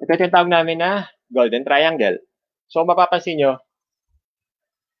yung tawag namin na golden triangle. So, mapapansin nyo,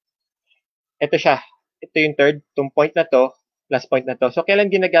 ito siya. Ito yung third, itong point na to, last point na to. So,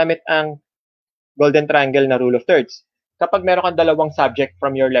 kailan ginagamit ang golden triangle na rule of thirds? Kapag meron kang dalawang subject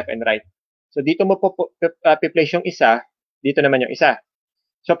from your left and right. So, dito mo place yung isa, dito naman yung isa.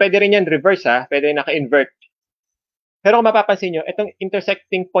 So, pwede rin yan reverse pwede rin naka-invert. Pero kung mapapansin nyo, itong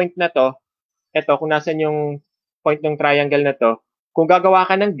intersecting point na to, ito, kung nasan yung point ng triangle na to, kung gagawa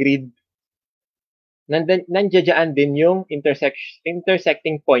ka ng grid, nandiyan din yung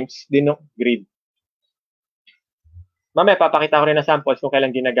intersecting points din ng grid. Mamaya, papakita ko rin na samples kung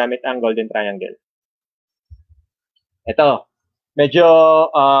kailan ginagamit ang golden triangle. Ito, medyo,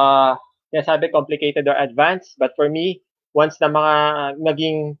 sabi complicated or advanced, but for me, once na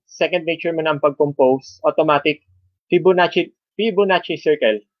naging second nature mo na ang pag-compose, automatic, Fibonacci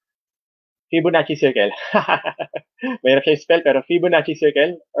circle. Fibonacci circle. Mayroon siya spell, pero Fibonacci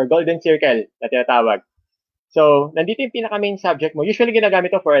circle or golden circle na tinatawag. So, nandito yung pinaka-main subject mo. Usually,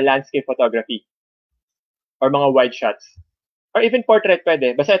 ginagamit ito for a landscape photography or mga wide shots. Or even portrait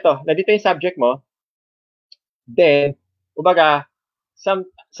pwede. Basta ito, nandito yung subject mo. Then, kumbaga,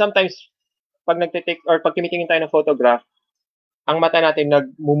 sometimes, pag nagtitake or pag tumitingin tayo ng photograph, ang mata natin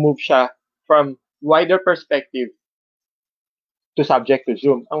nag-move siya from wider perspective to subject to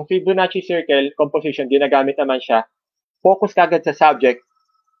zoom. Ang Fibonacci circle composition, ginagamit naman siya, focus kagad sa subject,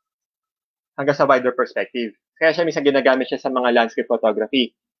 hanggang sa wider perspective. Kaya siya minsan ginagamit siya sa mga landscape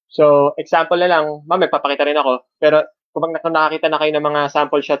photography. So, example na lang, magpapakita rin ako, pero kung nakakita na kayo ng mga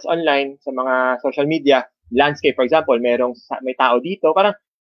sample shots online sa mga social media, landscape for example, may tao dito, parang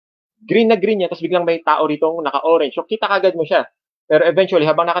green na green niya, tapos biglang may tao rito naka-orange. So, kita kagad mo siya. Pero eventually,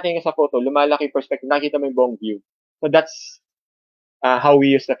 habang nakatingin ka sa photo, lumalaki yung perspective, nakita mo yung buong view. So, that's how we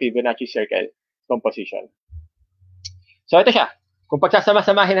use the Fibonacci circle composition. So, ito siya. Kung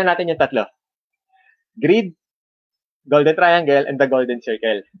pagsasama-samahin na natin yung tatlo. Grid, golden triangle, and the golden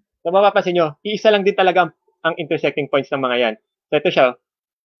circle. So, mapapansin nyo, iisa lang din talaga ang intersecting points ng mga yan. So, ito siya.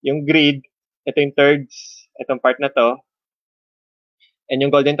 Yung grid, ito yung thirds, itong part na to. And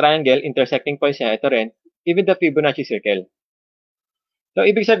yung golden triangle, intersecting points niya, ito rin. Even the Fibonacci circle. So,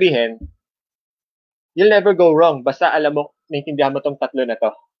 ibig sabihin, you'll never go wrong basta alam mo, naintindihan mo tong tatlo na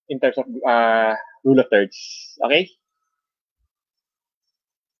to in terms of rule of thirds. Okay?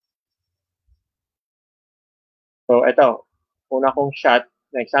 So, ito. Una kong shot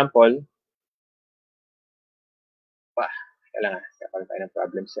na example. Kailangan. Kapag tayo ng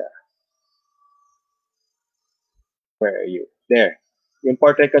problem sa where are you? There. Yung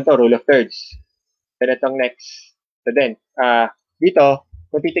portrait ko to, rule of thirds. Then itong next. So then, dito,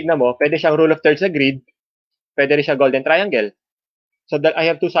 kung titignan mo, pwede siyang rule of thirds na grid, pwede rin siya golden triangle. So that I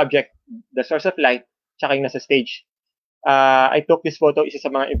have two subjects, the source of light, tsaka yung nasa stage. I took this photo, isa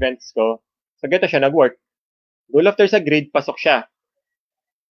sa mga events ko. So gito siya, nag-work. Rule of thirds sa grid, pasok siya.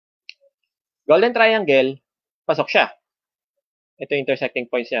 Golden triangle, pasok siya. Ito yung intersecting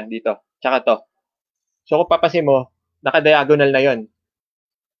points niya dito. Tsaka to. So kung papasin mo, naka-diagonal na yon.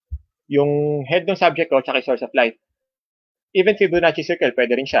 Yung head ng subject ko, tsaka yung source of light. Even Fibonacci circle,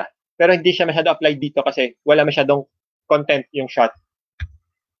 pwede rin siya. Pero hindi siya masyado applied dito kasi wala masyadong content yung shot.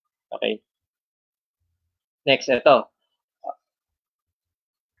 Okay. Next, ito.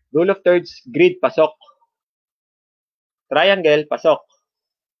 Rule of thirds, grid, pasok. Triangle, pasok.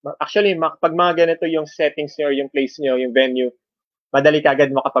 Actually, pag mga ganito yung settings nyo or yung place nyo, yung venue, madali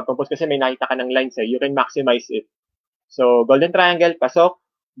kagad makapag-compose kasi may nakita ka ng lines eh. You can maximize it. So, golden triangle, pasok.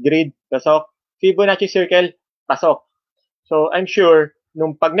 Grid, pasok. Fibonacci circle, pasok. So, I'm sure,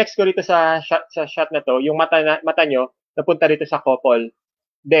 nung pag next ko rito sa shot na to, yung mata nyo, napunta rito sa couple.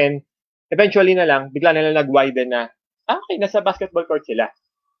 Then, eventually na lang, bigla na lang nag-widen na, okay, nasa basketball court sila.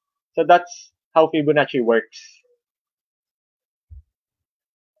 So, that's how Fibonacci works.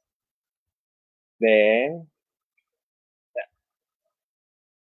 Then,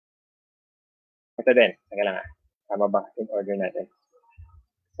 ito din. Teka lang Tama ba in order natin?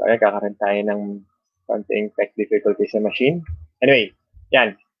 So, ayan, kakaroon tayo ng konting tech difficulty sa machine. Anyway,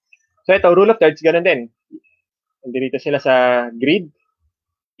 yan. So, ito, rule of thirds, ganun din. Nandito sila sa grid,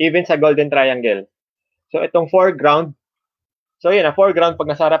 even sa golden triangle. So, itong foreground, so yun, foreground pag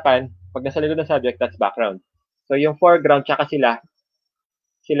nasa harapan, pag nasa likod ng subject, that's background. So, yung foreground, tsaka sila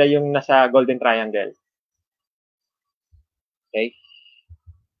yung nasa golden triangle. Okay?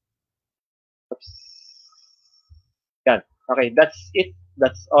 Oops. Yan. Okay, that's it.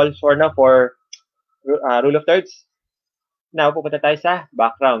 That's all for now for rule of thirds. Now, pupunta tayo sa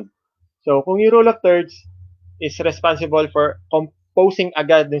background. So, kung yung rule of thirds is responsible for composing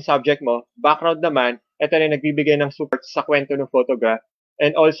agad ng subject mo, background naman, ito na nagbibigay ng support sa kwento ng photograph.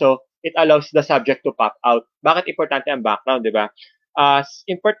 And also, it allows the subject to pop out. Bakit importante ang background, di ba?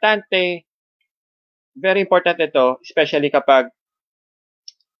 Importante, very important ito, especially kapag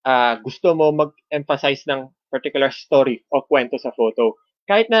gusto mo mag-emphasize ng particular story o kwento sa photo.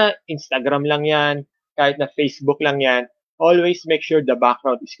 Kahit na Instagram lang yan, kahit na Facebook lang yan, always make sure the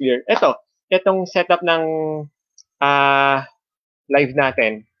background is clear. Itong setup ng live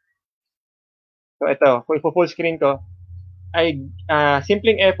natin. So ito, kung full screen ko, ay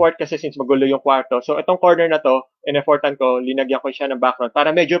simpleng effort kasi since magulo yung kwarto. So itong corner na to, in-effortan ko, linagyan ko siya ng background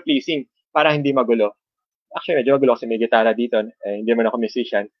para medyo pleasing, para hindi magulo. Actually, medyo magulo kasi may gitara dito. Hindi man ako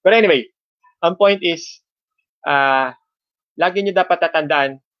musician. But anyway, ang point is, lagi nyo dapat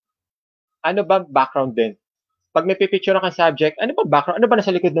tatandaan, ano ba background din? Pag may pipicture kang subject, ano ba background? Ano ba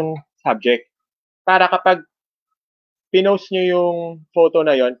nasa likod ng subject? Para kapag pinost nyo yung photo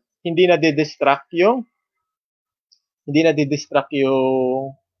na yon, hindi na didistract yung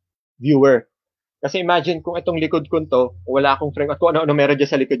viewer. Kasi imagine kung itong likod ko to, wala akong frame at kung ano-ano meron dyan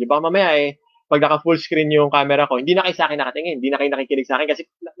sa likod nyo. Baka mamaya pag naka full screen yung camera ko, hindi na kayo sa akin nakatingin, hindi na kayo nakikinig sa akin kasi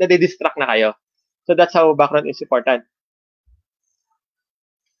nadidistract na kayo. So that's how background is important.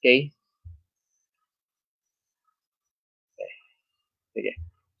 Okay? Sige.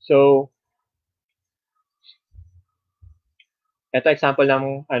 So, ito example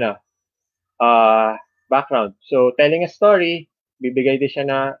ng background. So, telling a story, bibigay din siya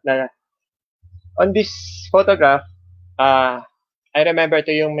na On this photograph, I remember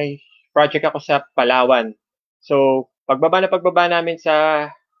ito yung may project ako sa Palawan. So, pagbaba namin sa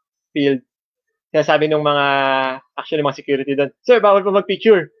field, sinasabi ng mga, actually mga security doon, "Sir, bawal po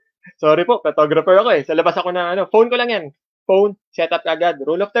mag-picture." Sorry po, photographer ako eh. Sa labas ako ng phone ko lang yan. Phone, setup agad.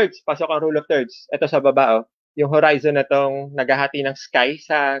 Rule of thirds. Pasok ang rule of thirds. Ito sa baba, oh. Yung horizon na tong naghahati ng sky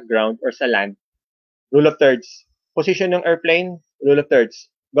sa ground or sa land. Rule of thirds. Position ng airplane, rule of thirds.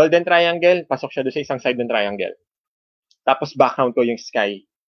 Golden triangle, pasok siya doon sa isang side ng triangle. Tapos background ko yung sky.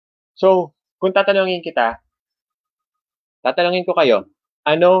 So, kung tatanungin ko kayo,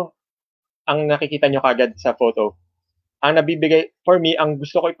 ano ang nakikita nyo kagad sa photo? Ang nabibigay, for me, ang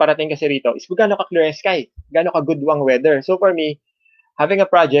gusto ko iparating kasi rito is kung gaano ka-clear yung sky, gaano ka-good ang weather. So for me, having a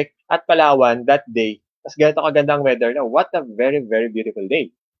project at Palawan that day, tas ganito kaganda ang weather, now, what a very, very beautiful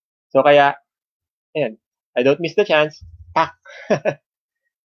day. So kaya, ayan, I don't miss the chance, pak,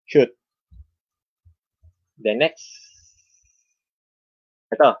 shoot. Then next,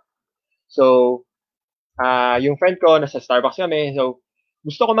 ito. So, yung friend ko, nasa Starbucks kami, so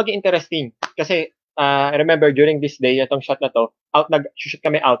gusto ko maging interesting. Kasi, I remember during this day, itong shot na to, nag-shoot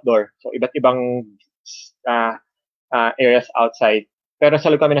kami outdoor. So, iba't ibang uh, areas outside. Pero sa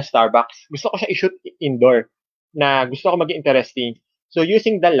loob kami ng Starbucks. Gusto ko siya i-shoot indoor na gusto ko maging interesting. So,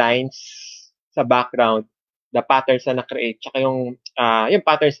 using the lines sa background, the patterns na na-create, tsaka yung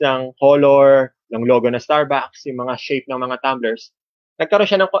patterns ng color, ng logo ng Starbucks, yung mga shape ng mga tumblers, nagkaroon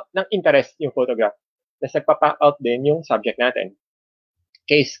siya ng interest yung photograph. Tapos nagpa-pack out din yung subject natin.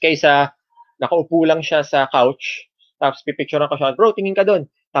 Kaysa nakaupo lang siya sa couch, tapos pipicturean ko siya, bro, tingin ka doon.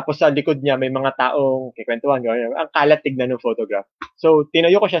 Tapos sa likod niya may mga taong kikwentuhan, ang kalat tignan ng photograph. So,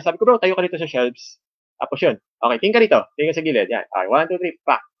 tinayo ko siya, sabi ko, bro, tayo ka dito sa shelves. Tapos yun, okay, tingin ka dito, tingin ka sa gilid, yan. Okay, 1, 2, 3,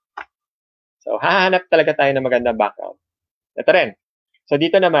 pack. So, hahanap talaga tayo ng magandang background. Ito rin. So,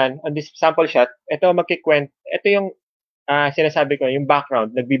 dito naman, on this sample shot, ito yung sinasabi ko, yung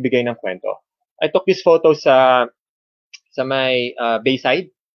background, nagbibigay ng kwento. I took this photo sa may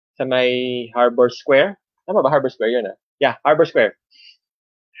Bayside, sa may Harbor Square. Tama ba? Harbor Square yun, ah? Yeah, Harbor Square.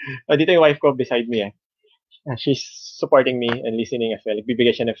 Dito yung wife ko beside me, eh. She's supporting me and listening as well.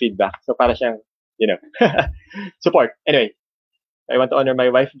 Bibigay siya ng feedback. So, para siyang, support. Anyway, I want to honor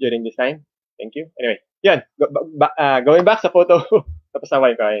my wife during this time. Thank you. Anyway, yan. Going back sa photo. Tapos na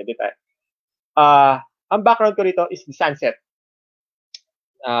wife ko. Dito. Ang background ko rito is the sunset.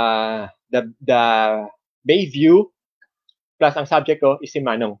 The bay view plus ang subject ko is si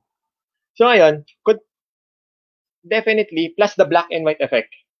Manong. So ngayon, definitely, plus the black and white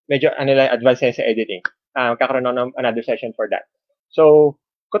effect. Medyo advanced sa editing. Kakaroon ng another session for that. So,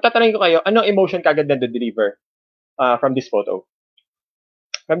 kung tatanungin ko kayo, anong emotion kagad na deliver from this photo?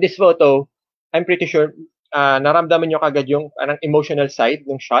 From this photo, I'm pretty sure naramdaman nyo kagad yung parang emotional side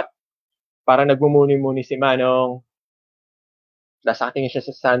ng shot. Parang nagmumuni-muni si Manong, nasa tingin siya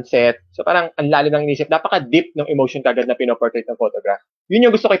sa sunset. So parang ang lalim ng inisip. Napaka-deep ng emotion kagad na pinoportrait ng photograph. Yun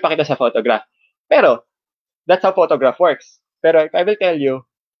yung gusto ko ipakita sa photograph. Pero, that's how photograph works. Pero if I will tell you,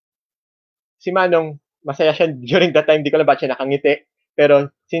 si Manong, masaya siya during that time. Hindi ko lang ba't siya nakangiti. Pero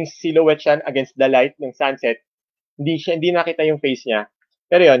since silhouette siya against the light ng sunset, hindi nakita yung face niya.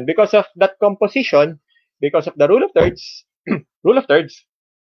 Pero yun, because of that composition, because of the rule of thirds,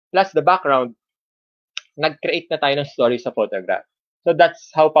 plus the background, nag-create na tayo ng story sa photograph. So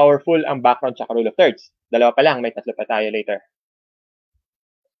that's how powerful ang background sa rule of thirds. Dalawa pa lang, may tatlo pa tayo later.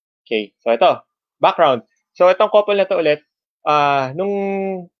 Okay, so ito, background. So itong couple na to ulit, nung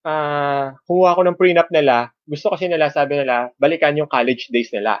kumuha ko ng prenup nila, gusto kasi nila, sabi nila, balikan yung college days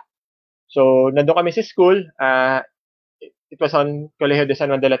nila. So nandun kami sa school, it was on Colegio de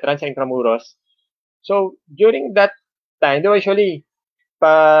San Juan de la Trans sa Intramuros. So during that time, usually,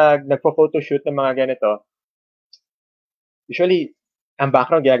 pag nagpo-photoshoot ng mga ganito, usually, ang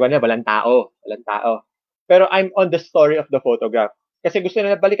background ginagawa nila, walang tao. Pero I'm on the story of the photograph. Kasi gusto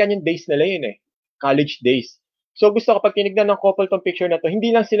nila balikan yung days nila yun eh. College days. So gusto ko pag tinignan ng couple tong picture na to,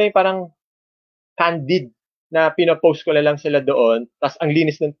 hindi lang sila yung parang candid na pinopost ko lang sila doon, tapos ang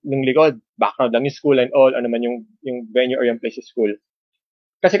linis ng likod, background lang yung school and all, ano man yung venue or yung place of school.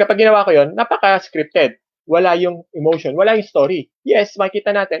 Kasi kapag ginawa ko yun, napaka-scripted. Wala yung emotion, wala yung story. Yes,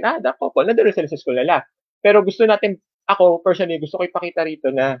 makikita natin, the couple, nandun sila sa school nila. Pero gusto natin, ako, personally, gusto ko ipakita rito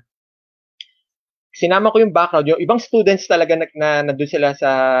na sinama ko yung background, yung ibang students talaga na nandun sila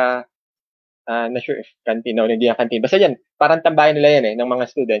sa, not sure if canteen, no, hindi yung canteen. Basta yan, parang tambayan nila yan ng mga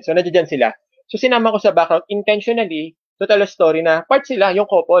students. So, nandiyan sila. So, sinama ko sa background intentionally to tell a story na part sila, yung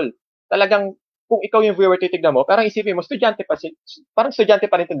couple. Talagang, kung ikaw yung viewer titignan mo, parang isipin mo, parang estudyante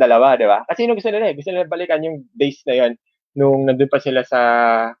pa rin itong dalawa, di ba? Kasi gusto nila Gusto nila balikan yung days na yan nung nandun pa sila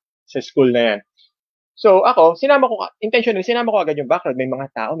sa school na yan. So ako, intentionally, sinama ko agad yung background. May mga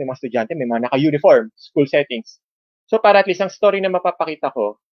tao, may mga estudyante, may mga naka-uniform, school settings. So para at least ang story na mapapakita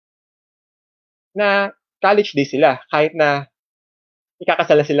ko, na college day sila, kahit na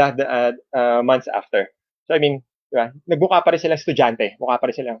ikakasala sila months after. So I mean, diba, nagmukha pa rin silang estudyante, mukha pa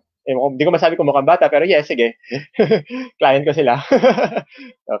rin silang, hindi ko masabi kung mukhang bata, pero yes, sige, client ko sila.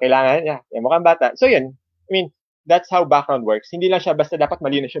 So kailangan, mukhang bata. So yun, I mean, that's how background works. Hindi lang siya basta dapat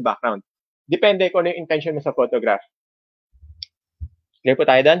malinis yung background. Depende kung ano yung intention mo sa photograph. Clear po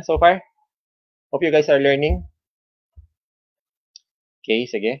tayo done so far? Hope you guys are learning. Okay,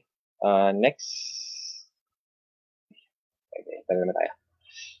 sige. Next. Okay, ito naman tayo.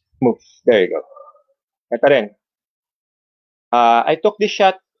 Move. There you go. Ito rin. I took this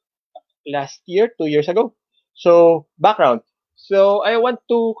shot last year, 2 years ago. So, background. So, I want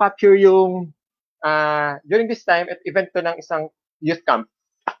to capture yung, during this time, at event to ng isang youth camp.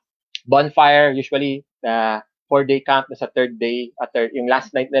 Bonfire, usually, 4-day camp, sa third day, after yung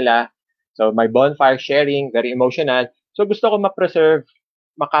last night nila. So, my bonfire sharing, very emotional. So, gusto ko ma-preserve,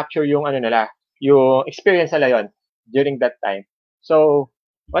 ma-capture yung ano nila, yung experience nila yon during that time. So,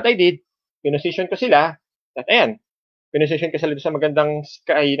 what I did, pinosisyon ko sila, at ayan, pinosisyon ko sila sa magandang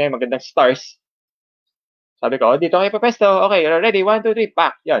sky na magandang stars. Sabi ko, dito kayo papesto. Okay, ready? 1, 2, 3,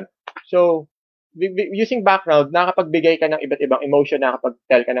 pack. Yan. So, using background, nakapagbigay ka ng iba't ibang emotion,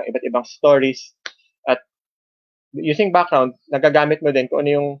 nakapag-tell ka ng iba't ibang stories. At using background, nagagamit mo din kung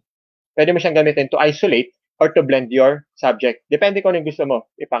ano yung, pwede mo siyang gamitin to isolate or to blend your subject. Depende kung ano yung gusto mo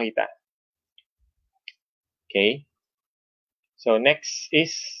ipakita. Okay. So, next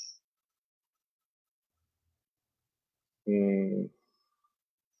is,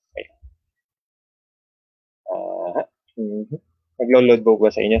 Naglo-load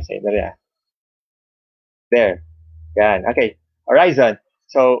ba sa inyo? Sa inyo rin. There. Yan. Okay. Horizon.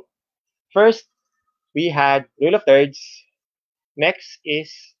 So, first, we had rule of thirds. Next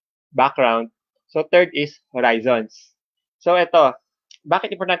is background. So, third is horizons. So, ito.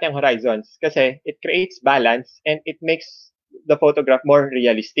 Bakit importante ang horizons? Kasi it creates balance and it makes the photograph more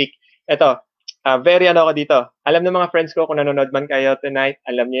realistic. Ito. Very ano ako dito. Alam ng mga friends ko kung nanonood man kayo tonight,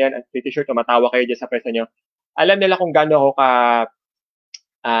 alam niyo yan. I'm pretty sure tumatawa kayo dyan sa pwesto nyo. Alam nila kung gaano ako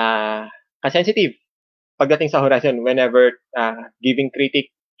ka-sensitive pagdating sa horizon whenever giving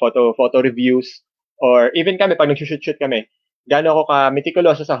critic, photo reviews, or even kami, pag nag-shoot kami, gaano ako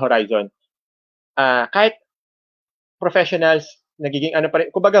ka-meticuloso sa horizon. Kahit professionals, nagiging ano pa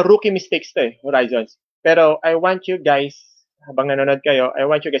rin, kumbaga rookie mistakes to horizons. Pero I want you guys, habang nanonood kayo, I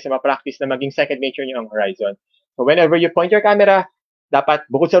want you guys na ma-practice na maging second nature nyo ang horizon. So whenever you point your camera, dapat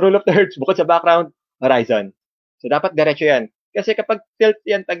bukod sa rule of thirds, bukod sa background, horizon. So dapat diretso yan. Kasi kapag tilt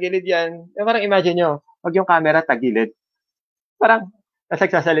yan, tagilid yan, parang imagine nyo, pag yung camera tagilid, parang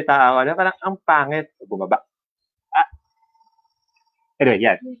nagsasalita ako, parang ang pangit. Bumaba. Anyway,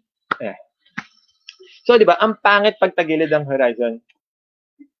 yan. So, di ba, ang pangit pag tagilid ang horizon.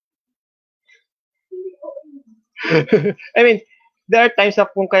 I mean, there are times na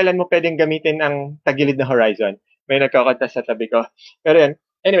kung kailan mo pwedeng gamitin ang tagilid na horizon. May nagkakanta sa tabi ko. Pero yan.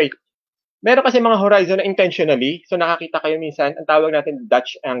 Anyway, meron kasi mga horizon na intentionally. So, nakakita kayo minsan, ang tawag natin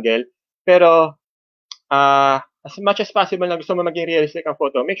Dutch angle. Pero, as much as possible na gusto mo maging realistic ang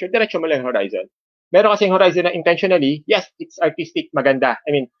photo, make sure diretso mo lang yung horizon. Meron kasing horizon na intentionally, yes, it's artistic, maganda.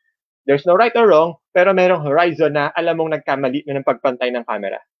 I mean, there's no right or wrong, pero merong horizon na alam mong nagkamali na ng pagpantay ng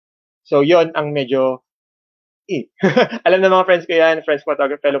camera. So, yon ang medyo alam ng mga friends ko yan,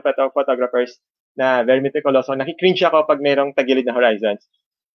 fellow photographers, na very meticulous. So, nakikringe ako pag merong tagilid na horizons.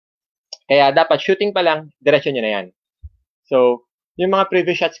 Kaya dapat shooting pa lang, diretso nyo na yan. So, yung mga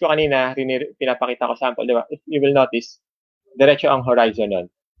previous shots ko kanina, pinapakita ko sample, di ba? If you will notice, diretso ang horizon nun.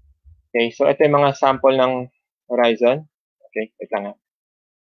 Okay, so ito yung mga sample ng horizon. Okay, wait lang ha.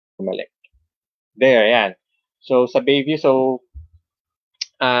 Bumalik. There, yan. So, sa Bayview,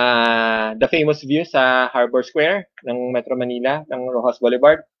 the famous view sa Harbor Square ng Metro Manila, ng Rojas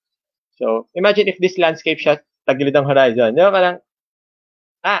Boulevard. So, imagine if this landscape shot, tagilid ang horizon. Di ba parang,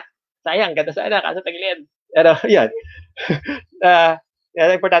 sayang, ganda sana, kaso tagilid. Pero, yan.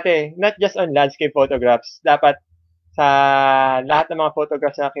 Yan, importante, not just on landscape photographs, dapat sa lahat ng mga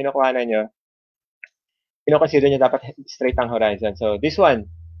photographs na kinukuhanan nyo, kinukonsider nyo dapat straight ang horizon. So, this one,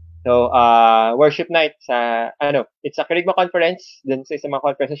 so, worship night it's a Kerigma conference, dun sa mga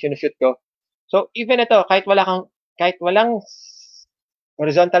conferences sinushoot ko. So, even ito, kahit walang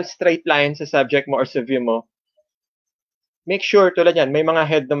horizontal straight line sa subject mo or sa view mo, make sure, tulad yan, may mga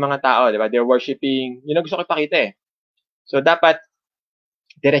head ng mga tao, di ba? They're worshiping, yun ang gusto ko ipakita eh. So, dapat,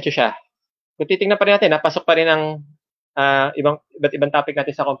 diretso siya. Kung titingnan pa rin natin, napasok pa rin ang iba't ibang topic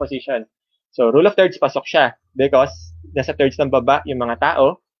natin sa composition. So, rule of thirds, pasok siya. Because, nasa thirds ng baba yung mga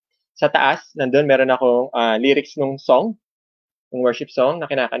tao. Sa taas, nandun, meron akong lyrics ng song, ng worship song na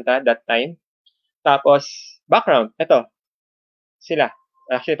kinakanta that time. Tapos, background, ito, sila.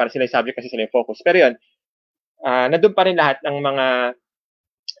 Actually, para sila yung subject kasi sila yung focus. Pero yun, nandun pa rin lahat ng mga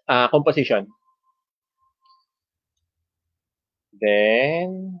composition.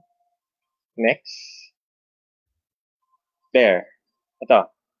 Then, next. There.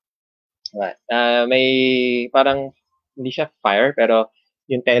 Ito. May parang, hindi siya fire, pero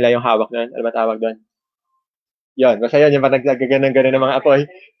yung tela yung hawak nun. Ano ba tawag doon? Yun. Basta yun, yung parang nagaganon-ganon ng mga apoy.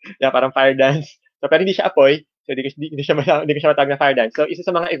 Yeah, parang fire dance. So, pero hindi siya apoy. So, hindi ko siya matawag na fire dance. So, isa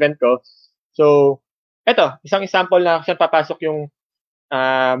sa mga event ko. So, eto, isang example na saan papasok yung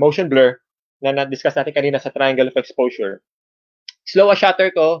motion blur na na-discuss natin kanina sa triangle of exposure. Slow a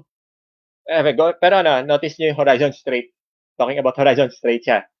shutter ko. Pero notice niyo yung horizon straight. Talking about horizon straight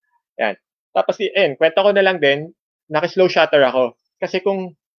siya. Yan. Tapos, kwento ko na lang din, naka-slow shutter ako. Kasi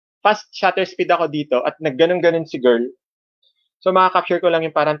kung fast shutter speed ako dito at nagganon-ganon si girl, so maka-capture ko lang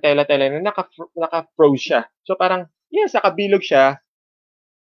yung parang tela-tela na naka-froze siya. So parang, yes, nakabilog siya.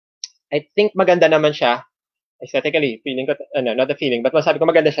 I think maganda naman siya. Aesthetically, feeling ko, not a feeling, but masabi ko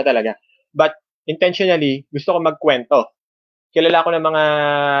maganda siya talaga. But intentionally, gusto ko magkwento. Kilala ko ng mga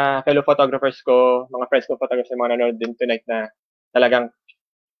fellow photographers ko, mga friends ko photographers, mga nanonood din tonight na talagang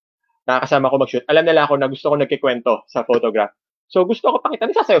nakakasama ko mag-shoot. Alam nila ako na gusto ko nagkikwento sa photograph. So gusto ko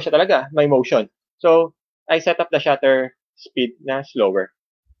pakita, nagsasayaw siya talaga, may motion. So I set up the shutter speed na slower.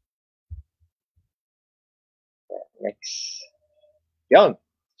 Next. Yun.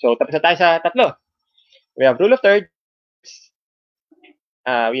 So tapos na tayo sa tatlo. We have rule of thirds.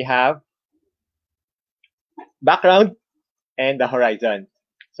 We have background and the horizon.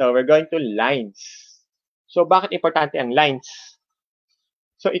 So we're going to lines. So bakit importante ang lines?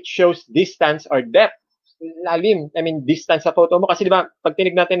 So it shows distance or depth. Lalim. I mean, distance sa photo mo. Kasi di ba, pag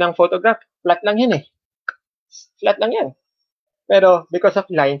tinig natin ng photograph, flat lang yan eh. Flat lang yan. Pero because of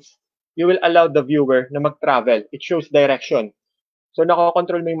lines, you will allow the viewer na mag-travel. It shows direction. So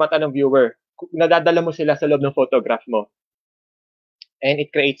nakakontrol mo yung mata ng viewer. Nadadala mo sila sa loob ng photograph mo. And it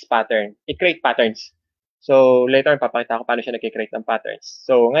creates pattern. It creates patterns. So later, papakita ko paano siya nag-create ng patterns.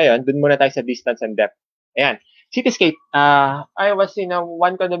 So ngayon, dun muna tayo sa distance and depth. Ayan. Cityscape. I was in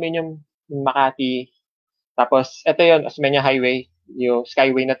one condominium in Makati. Tapos, ito yun, Osmeña Highway, yung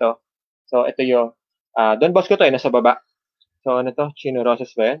Skyway na to. So, ito yung, Don Bosco to, nasa baba. So, ano to? Chino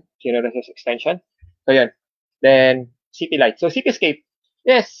Rosas ba yan? Chino Rosas Extension. So, yan. Then, City Light. So, Cityscape.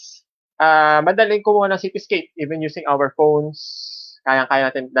 Yes. Madaling kumuha ng Cityscape, even using our phones.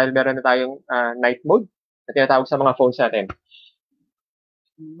 Kayang-kaya natin, dahil meron na tayong night mode na tinatawag sa mga phones natin.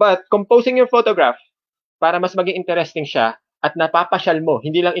 But, composing your photograph, para mas maging interesting siya, at napapasyal mo,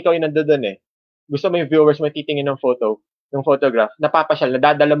 hindi lang ikaw yung nandoon eh. Gusto mo yung viewers mo titingin ng photograph, napapasyal,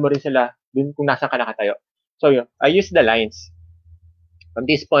 nadadala mo rin sila dun kung nasaan ka nakatayo. So, yun, I use the lines from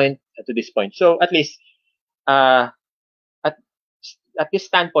this point to this point. So, at least, at this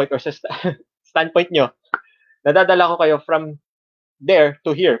standpoint or sa standpoint nyo, nadadala ko kayo from there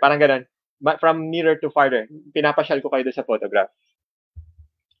to here, parang ganun, from nearer to farther. Pinapasyal ko kayo dun sa photograph.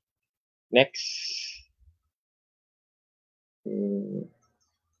 Next.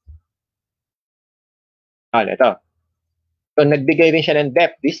 Ito. So, nagbigay rin siya ng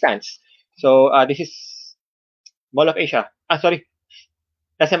depth, distance. So, this is Mall of Asia. Sorry.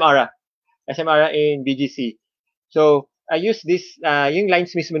 SMRA. SMRA in BGC. So, I use this, yung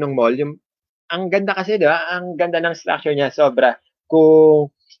lines mismo ng mall. Ang ganda kasi, di ba? Ang ganda ng structure niya. Sobra.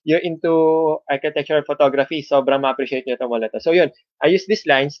 Kung you're into architectural photography, sobrang ma-appreciate niyo itong mall na to. So, yun. I use these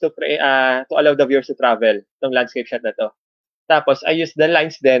lines to allow the viewers to travel itong landscape shot na to. Tapos, I use the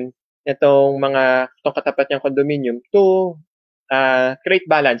lines then itong katapat niyang condominium to create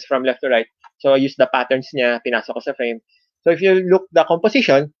balance from left to right. So, I use the patterns niya, pinasok ko sa frame. So, if you look the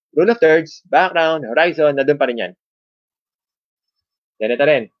composition, rule of thirds, background, horizon, na doon pa rin yan. Ganito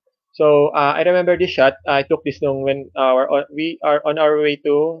rin. So, I remember this shot. I took this when we are on our way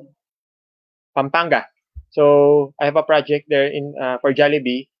to Pampanga. So, I have a project there for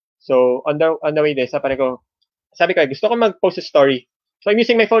Jollibee. So, on the way there, sabi ko, gusto ko mag-post a story. So, I'm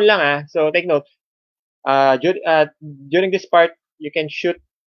using my phone lang So, take note. During this part, you can shoot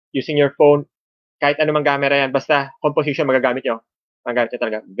using your phone. Kahit anumang camera yan. Basta, composition magagamit nyo. Magagamit nyo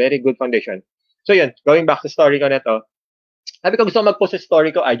talaga. Very good foundation. So, yun. Going back to story ko na to. Sabi ko, gusto ko mag-post sa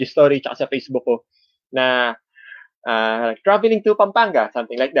story ko, IG story, tsaka sa Facebook ko, na traveling to Pampanga,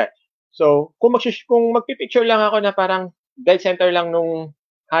 something like that. So, kung magpipicture lang ako na parang dead center lang nung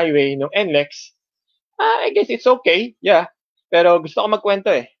highway, nung NLEX, I guess it's okay, yeah. Pero gusto ko magkwento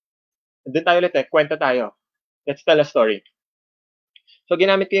eh. doon tayo ulit kwento tayo. Let's tell a story. So,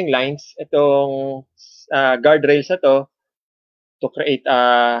 ginamit ko yung lines, itong guardrails na to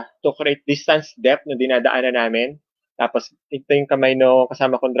create distance depth na dinadaanan namin. Tapos, ito yung kamay no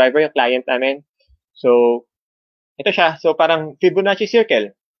kasama kong driver, yung client namin. So, ito siya. So, parang Fibonacci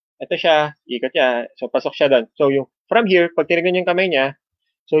circle. Ito siya, ikot niya. So, pasok siya doon. So, yung from here, pag tinignan niyo yung kamay niya,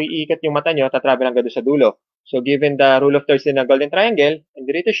 so, iikot yung mata niyo, tatravel hanggang doon sa dulo. So, given the rule of thirds na golden triangle, and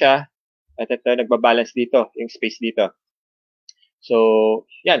dito siya, at ito, nagbabalance dito, yung space dito. So,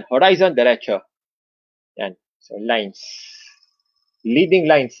 yan, horizon, derecho. Yan. So, lines. Leading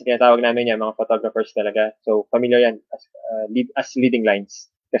lines, tinatawag namin yan, mga photographers talaga. So, familiar yan as leading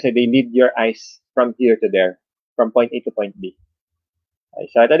lines. Kasi they lead your eyes from here to there, from point A to point B. Okay,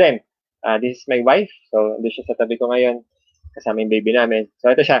 so, ito din. This is my wife. So, ando siya sa tabi ko ngayon, kasama yung baby namin.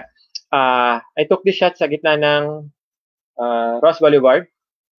 So, ito siya. I took this shot sa gitna ng Ross Boulevard.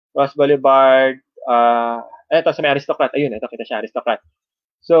 Ross Boulevard, ito sa may aristocrat. Ayun, ito kita siya, aristocrat.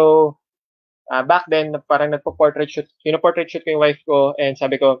 So, back then, parang nagpo-portrait shoot. Pino-portrait shoot ko yung wife ko and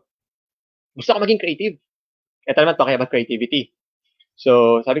sabi ko, gusto ko maging creative. Ito naman, talking about creativity.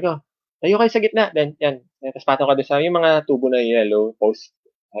 So, sabi ko, tayo kayo sa gitna. Then, yan. Tapos patong ka doon sa yung mga tubo na yellow post.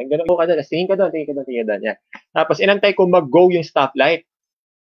 Ay, ganun ko ka doon. Tingin ka doon, tingin ka doon, tingin ka doon. Yan. Tapos, inantay ko mag-go yung stoplight.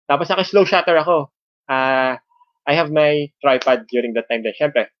 Tapos, naka-slow shutter ako. I have my tripod during that time din.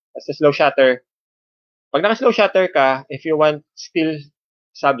 Siyempre, as a slow shutter, pag naka-slow shutter ka, if you want still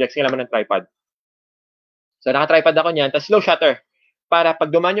subjects, kailangan ng tripod. So, naka-tripod ako niyan, tapos slow shutter. Para pag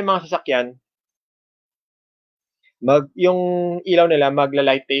dumaan yung mga sasakyan, yung ilaw nila,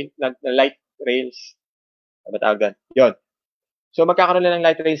 light rails. Ano ba tawag? Yun. So, magkakaroon na ng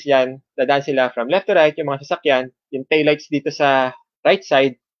light rails yan. Dadaan sila from left to right, yung mga sasakyan, yung taillights dito sa right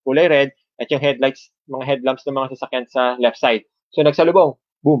side, kulay red, at yung headlights, mga headlamps ng mga sasakyan sa left side. So, nagsalubong.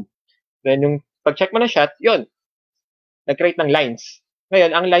 Boom. Then, yung pag-check mo na shot, yun. Nag-create ng lines.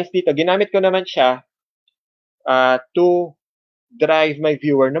 Ngayon, ang lines dito, ginamit ko naman siya to drive my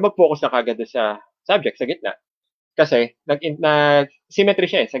viewer na mag-focus na kagad sa subject, sa gitna. Kasi, symmetry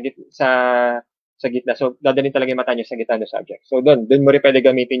siya sa gitna. So, dadalhin talaga yung mata nyo sa gitna ng subject. So, doon mo rin pwede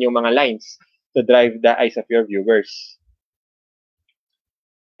gamitin yung mga lines to drive the eyes of your viewers.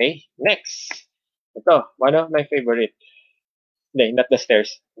 Okay, next. Ito, one of my favorite. Hindi, not the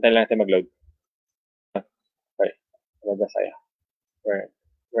stairs. Hintayin lang natin mag-load. Sorry.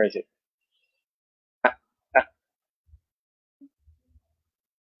 Where is it?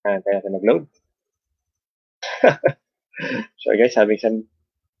 Hintayin natin mag-load. Sorry guys, having some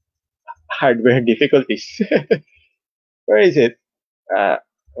hardware difficulties. Where is it?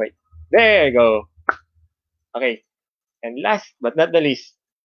 Wait. There you go. Okay. And last but not the least,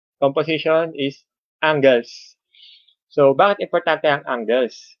 composition is angles. So, bakit importante ang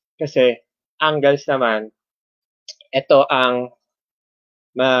angles? Kasi, angles naman, ito ang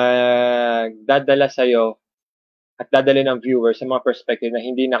magdadala sa'yo at dadali ng viewer sa mga perspective na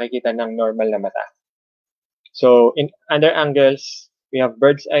hindi nakikita ng normal na mata. So, under angles, we have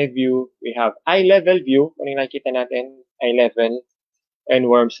bird's eye view, we have eye level view, kung yung nakikita natin, eye level,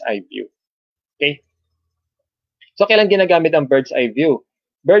 and worm's eye view. Okay? So, kailan ginagamit ang bird's eye view?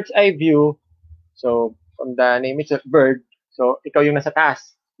 Bird's eye view, so, from the name itself, bird, so, ikaw yung nasa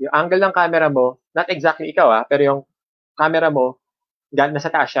taas. Yung angle ng camera mo, not exactly ikaw pero yung camera mo, nasa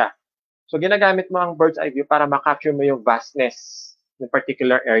taas siya. So, ginagamit mo ang bird's eye view para makapture mo yung vastness ng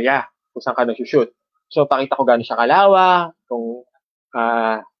particular area kung saan ka nag-shoot. So, pakita ko gaano siya kalawa, kung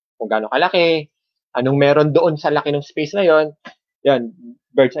gaano kalaki, anong meron doon sa laki ng space na yon. Yan,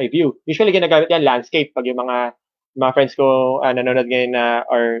 bird's eye view. Usually, ginagamit yan landscape pag yung mga friends ko nanonood ngayon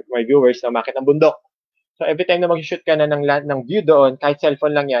or my viewers na umakit ng bundok. So, every time na mag-shoot ka na ng view doon, kahit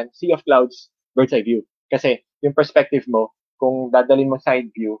cellphone lang yan, sea of clouds, bird's eye view. Kasi, yung perspective mo, kung dadalhin mo side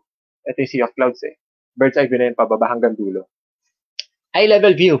view, ito yung sea of clouds Bird's eye view na yun, pababa hanggang dulo. Eye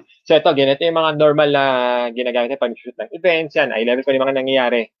level view. So, ito yung mga normal na ginagamit pag shoot ng events, yan. Eye level ko yung mga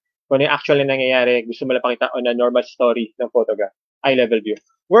nangyayari. Kung yung actual na nangyayari, gusto mo lang pakita on a normal story ng photograph. Eye level view.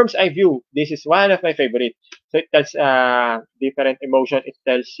 Worm's eye view. This is one of my favorite. So, it tells different emotion. It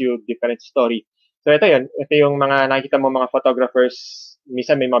tells you different story. So, ito yun. Ito yung mga nakikita mo mga photographers.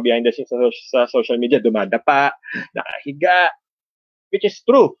 Minsan may mga behind the scenes sa social media. Dumadapa, nakahiga. Which is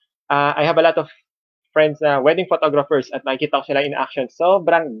true. I have a lot of friends na wedding photographers at nakikita ko sila in action.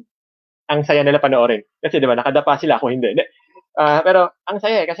 Sobrang ang saya nila panoorin. Kasi di ba, nakadapa sila, ako hindi. Pero ang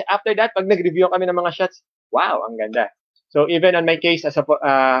saya kasi after that, pag nag-review kami ng mga shots, wow, ang ganda. So even on my case as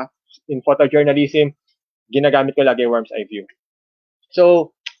in photojournalism, ginagamit ko lagi worm's eye view.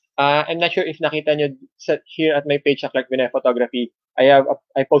 So I'm not sure if nakita nyo here at my page sa Clark Vinoya Photography,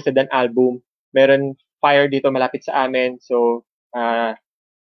 I posted an album. Meron fire dito malapit sa amin. So,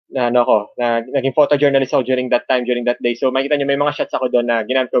 naging photojournalist ako during that time, during that day. So, makita niyo may mga shots ako doon na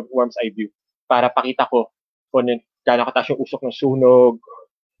ginamit ko worm's eye view para pakita ko kung gaano kataas yung usok ng sunog,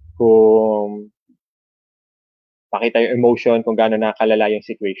 kung pakita yung emotion, kung gaano nakalala yung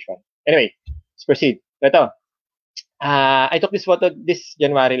situation. Anyway, let's proceed. Ito, I took this photo this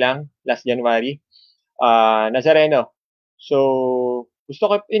January lang, last January. Nazareno. So, gusto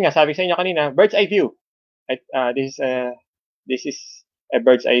ko, yun nga, sabi sa inyo kanina, bird's eye view. This is a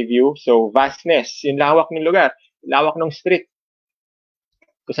bird's eye view. So, vastness, yung lawak ng lugar, lawak ng street,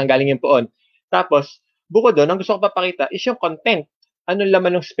 kung saan galing yung poon. Tapos, bukod doon, ang gusto ko papakita is yung content. Anong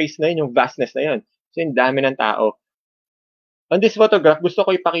laman ng space na yun, yung vastness na yun. So, yung dami ng tao. On this photograph, gusto ko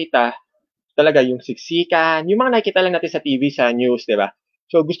ipakita talaga yung siksikan, yung mga nakikita lang natin sa TV, sa news, di ba?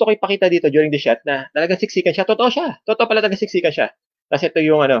 So, gusto ko ipakita dito during the shot na talagang siksikan siya. Totoo siya. Totoo pala talaga siksikan siya. Tapos ito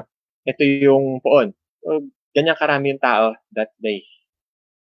yung ito yung poon. So, ganyan karami yung tao that day.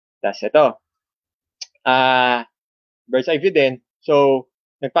 Tapos ito. Bird's eye view din. So,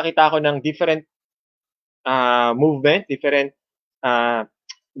 nagpakita ako ng different movement, different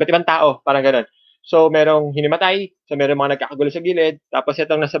iba't ibang tao, parang ganun. So, merong hinimatay, so merong mga nagkakagulo sa gilid, tapos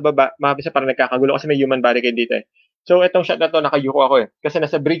itong nasa baba, mabisa parang nagkakagulo kasi may human barricade dito eh. So, itong shot na to, nakayuko ako eh. Kasi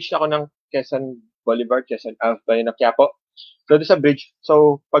nasa bridge ako ng Quezon Boulevard, Quezon Ave ba yun, Quiapo. So, doon sa bridge,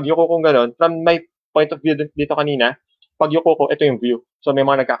 so, pag yuko kong ganun, from my point of view dito kanina, pag yuko ko, ito yung view. So, may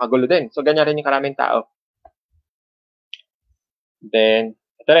mga nagkakagulo din. So, ganyan rin yung karaming tao. Then,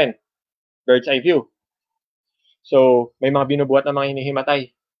 ito rin, bird's eye view. So, may mga binubuhat na mga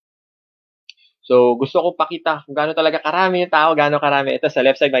hinihimatay. So, gusto ko pakita kung gaano talaga karami yung tao, gaano karami. Ito sa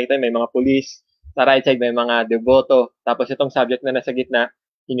left side, makita may mga police. Sa right side, may mga deboto. Tapos itong subject na nasa gitna,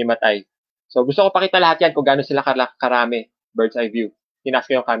 hinimatay. So, gusto ko pakita lahat yan kung gaano sila karami. Bird's eye view. Tinas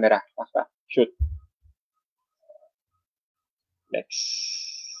ko yung camera. Basta, shoot. Next.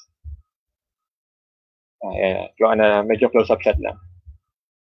 Ayan, medyo close-up shot lang.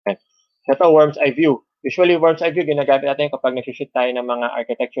 Ayan. Ito, worm's eye view. Usually, worm's eye view, ginagamit natin kapag nag-shoot tayo ng mga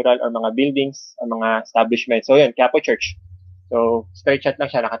architectural or mga buildings or mga establishments. So, yun, Quiapo Church. So, straight shot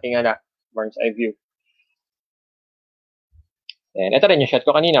lang siya, nakatingala. Worm's eye view. And ito rin yung shot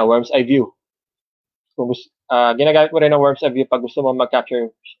ko kanina, worm's eye view. Kung ginagamit mo rin ng worm's eye view pag gusto mo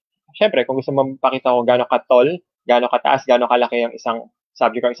mag-capture. Siyempre, kung gusto mo makita kung gaano ka-tall, gaano kataas, gaano kalaki ang isang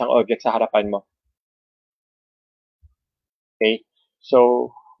subject o isang object sa harapan mo. Okay?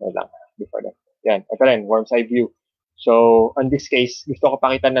 So, wait lang, before that. Yan, ito rin, worm's eye view. So, on this case, gusto ko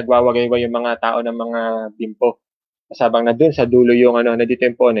pakita nagwawagay-way yung mga tao ng mga bimpo. Kasabang na dun sa dulo yung nandito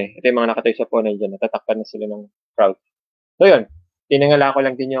yung pone. Ito yung mga nakatayo sa pone dyan. Natatakpan na sila ng crowd. So, yun. Tinangala ko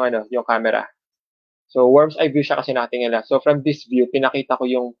lang din yung camera. So, worm's eye view siya kasi nakatingala. So, from this view, pinakita ko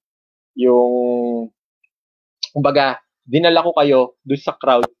yung kumbaga, dinala ko kayo dun sa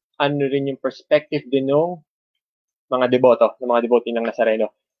crowd. Ano rin yung perspective din ng mga deboto, ng mga devotee ng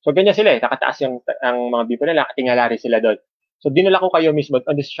Nazareno. So, ganyan sila eh. Nakataas ang mga bipo nila, katingala rin sila doon. So, dinala ko kayo mismo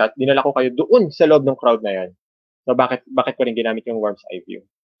on this shot, dinala ko kayo doon sa loob ng crowd na yan. So, bakit ko rin ginamit yung worm's eye view?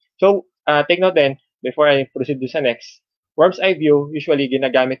 So, take note then, before I proceed to sa next, worm's eye view, usually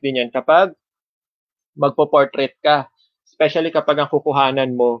ginagamit din yan kapag magpo-portrait ka. Especially kapag ang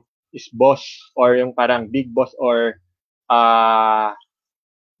kukuhanan mo is boss or yung parang big boss or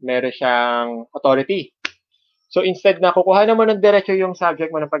meron siyang authority. So, instead na kukuhanan mo ng diretso yung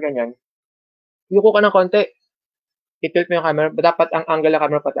subject mo ng pagganyan, yuko ka ng konti. I-tilt mo yung camera. Dapat ang angle ng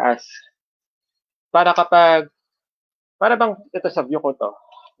camera pataas. Para bang ito sa view ko to.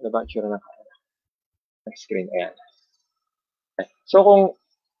 Ano ba ang tsura ng camera? Ng screen. Ayan. So, kung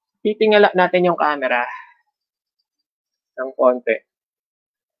titingala natin yung camera ng konti,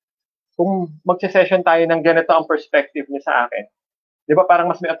 kung magse-session tayo ng ganito ang perspective niya sa akin, di ba parang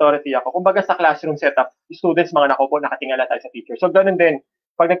mas may authority ako? Kumbaga sa classroom setup, students mga nakaupo, nakatingala tayo sa teacher. So, ganun din.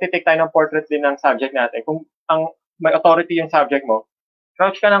 Pag nagtitake tayo ng portrait din ng subject natin, kung ang may authority yung subject mo,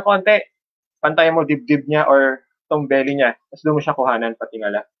 crouch ka ng konti. Pantayan mo dibdib niya or tong belly niya. Tapos doon mo siya kuhanan,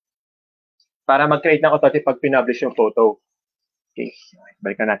 patingala. Para mag-create ng authority pag pinublish yung photo. Okay.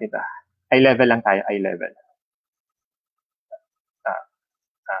 Balikan natin ito. Eye level lang tayo. Eye level.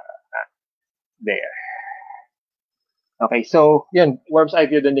 There. Okay, so, yun, worm's eye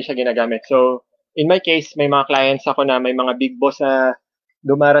view, doon din siya ginagamit. So, in my case, may mga clients ako na may mga big boss na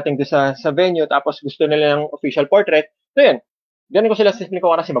dumarating doon sa venue, tapos gusto nila ng official portrait. So, yun, ganun ko sila simple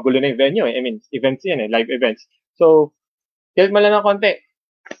ko kasi magulo na yung venue eh. I mean, events yan eh, live events. So, tilt mo lang ng konti.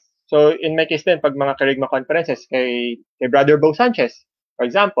 So, in my case din, pag mga Kerygma conferences, kay Brother Bo Sanchez, for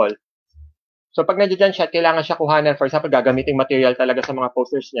example, So pag nandiyan siya, kailangan siya kuhanan. For example, gagamiting material talaga sa mga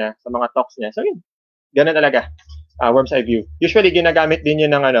posters niya, sa mga talks niya. So yun, ganun talaga. Worm's eye view. Usually, ginagamit din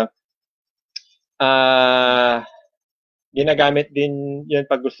yun ng ano, ginagamit din yun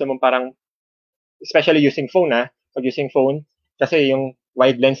pag gusto mong parang, especially using phone pag using phone, kasi yung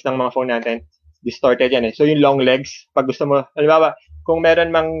wide lens ng mga phone natin, distorted yan eh. So yung long legs, pag gusto mo, halimbawa, kung meron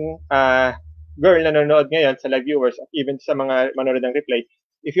mang girl na nanonood ngayon sa live viewers, even sa mga manonood ng replay,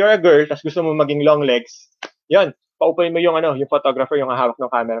 if you're a girl, tapos gusto mo maging long legs, yun, paupuin mo yung yung photographer, yung hawak ng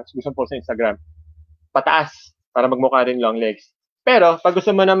camera, tapos gusto mo post sa Instagram, pataas, para magmukha rin long legs. Pero, pag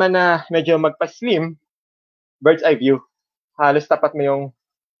gusto mo naman na medyo magpa-slim, bird's eye view, halos tapat mo yung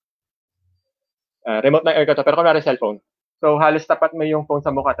remote ng air ko to, pero kunwari cellphone. So, halos tapat mo yung phone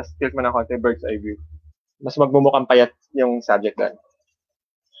sa mukha, tapos tilt mo ng konti, bird's eye view. Mas magmumukhang payat yung subject doon.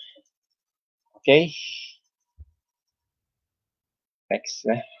 Okay? Next.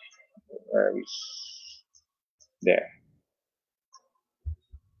 Where are we? There.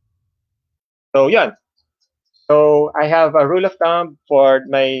 So, yun. So, I have a rule of thumb for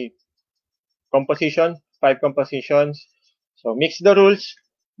my composition, 5 compositions. So, mix the rules,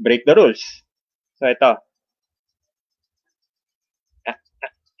 break the rules. So, ito.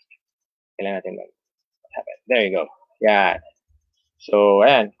 Kailangan natin mag There you go. Yan. So,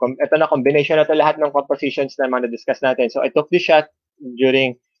 ayan. Ito na, combination na ito lahat ng compositions na mga na-discuss natin. So, I took this shot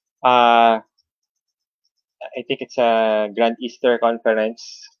during, I think it's a Grand Easter conference.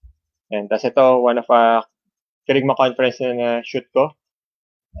 And tas ito, one of Kerigma conference na shoot ko.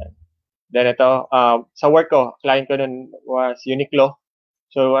 Then ito, sa work ko, client ko nun was Uniqlo.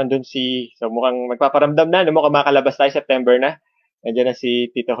 So, andun so mukhang magpaparamdam na, mukhang makalabas tayo September na. Nandiyan na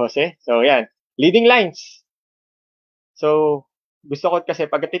si Tito Jose. So, yan. Leading lines. So, gusto ko kasi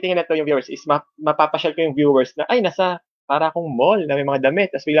pag titingin na ito yung viewers is mapapasyal ko yung viewers na, ay, nasa para akong mall na may mga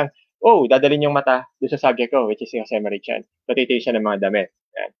damit. Tapos bilang, dadalhin yung mata doon sa subject ko, which is si Jose Marichan. So, titingin siya ng mga damit.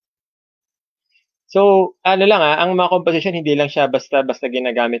 Yan. So, ano lang ang mga composition, hindi lang siya basta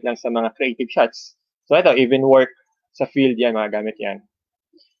ginagamit lang sa mga creative shots. So, ito, even work sa field yan, mga gamit yan.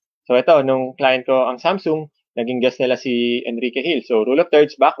 So, ito, nung client ko ang Samsung, naging guest nila si Enrique Hill. So, rule of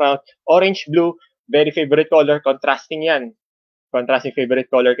thirds, background, orange, blue, very favorite color, contrasting yan. Contrasting favorite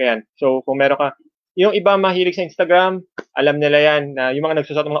color ka yan. So, kung meron ka, yung iba mahilig sa Instagram, alam nila yan, na yung mga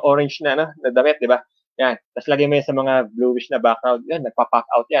nagsusot ng mga orange na damit, di ba? Yan. Tapos lagyan mo yan sa mga bluish na background. Yan, nagpa-pop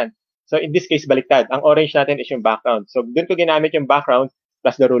out yan. So, in this case, baliktad. Ang orange natin is yung background. So, dun ko ginamit yung background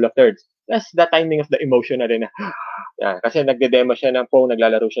plus the rule of thirds. Plus the timing of the emotion na rin. Yan. Kasi nagde-demo siya ng phone,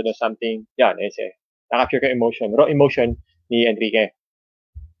 naglalaro siya ng something. Yan, nakapture ko emotion. Raw emotion ni Enrique.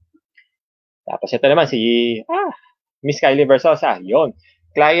 Tapos ito naman si Miss Kylie Versosa. Yon.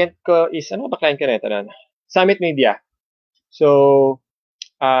 Client ko is, ano ba client ko nito? Summit Media. So,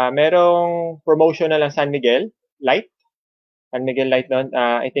 merong promotion na lang San Miguel Light. San Miguel Light noon.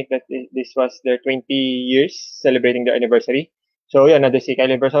 I think that this was their 20 years celebrating their anniversary. So, yun, nandun si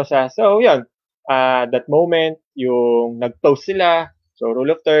Kylie Versosa. So, yun. That moment, yung nag-toast sila. So,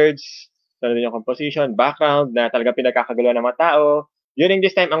 rule of thirds. So, yung composition, background, na talagang pinagkakaguluhan ng mga tao. During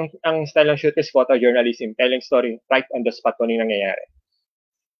this time, ang style ng shoot is photojournalism, telling story right on the spot kung ano yung nangyayari.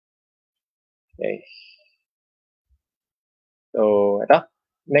 Okay. So, ito.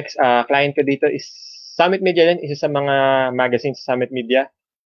 Next, client ko dito is Summit Media din. Isa sa mga magazines sa Summit Media.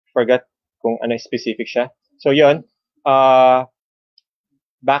 Forgot kung ano specific siya. So, yun.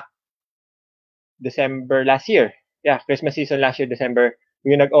 Back December last year. Yeah, Christmas season last year, December.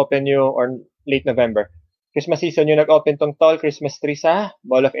 Yung nag-open yung, or late November. Christmas season yung nag-open tong tall Christmas tree sa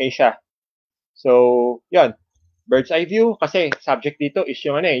Mall of Asia. So, yun. Bird's eye view. Kasi subject dito is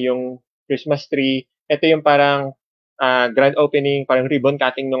yung yung Christmas tree. Ito yung parang grand opening, parang ribbon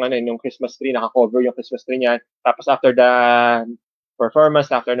cutting nung Christmas tree. Naka-cover yung Christmas tree niyan. Tapos after the performance,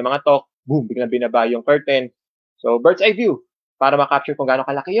 after ng mga talk, boom, biglang binaba yung curtain. So, bird's eye view. Para makapture kung gaano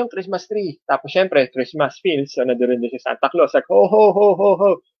kalaki yung Christmas tree. Tapos, syempre, Christmas feels. So, nandun din si Santa Claus. Like, ho, ho, ho, ho, ho.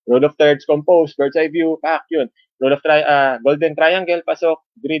 Rule of thirds, compose, bird's eye view, pack, yun. Rule of golden triangle, pasok.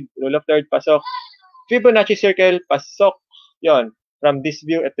 Grid, rule of third, pasok. Fibonacci circle, pasok. Yun. From this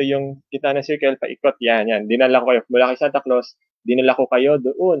view, ito yung kita ng circle, paikot. Yan. Dinala ko kayo. Mula kay Santa Claus, dinala ko kayo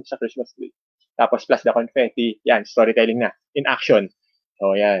doon sa Christmas tree. Tapos, plus the confetti. Yan, storytelling na. In action.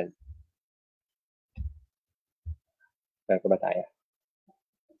 So, yan. Saan ko ba tayo?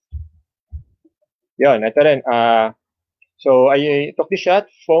 Yun, ito rin. So, I took the shot,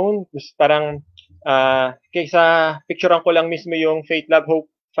 phone, parang, kaysa picturean ko lang mismo yung Faith, Love, Hope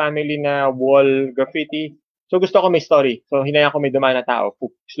family na wall graffiti. So, gusto ko may story. So, hinayaan ko may dumaan na tao.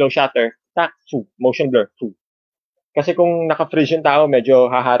 Slow shutter, tack, motion blur, Kasi kung naka-freeze yung tao, medyo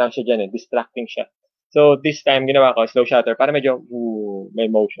haharang siya dyan, distracting siya. So, this time, ginawa ko, slow shutter, para medyo, may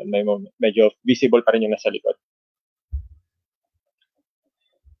motion, may moment. Medyo visible pa rin yung nasa likod.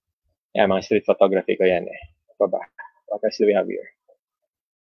 Yan, mga street photography ko yan eh. Ito ba? What else do we have here?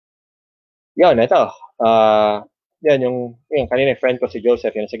 Yun, ito. Yan, yung kanina friend ko si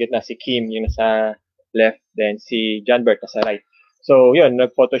Joseph, yung nasa gitna, si Kim, yung nasa left, then si John Bert nasa right. So, yun,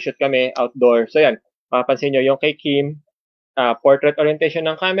 nag-photoshoot kami outdoor. So, yan, mapapansin nyo, yung kay Kim, portrait orientation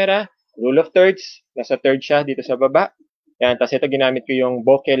ng camera, rule of thirds, nasa third siya dito sa baba. Yan, tapos ito ginamit ko yung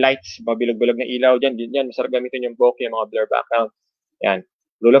bokeh lights, mabilog-bilog na ilaw dyan. Yan, masarap gamitin yung bokeh, yung mga blur background. Yan,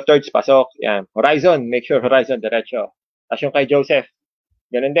 rule of thirds, pasok. Yan, horizon, make sure horizon, diretso. Tapos yung kay Joseph,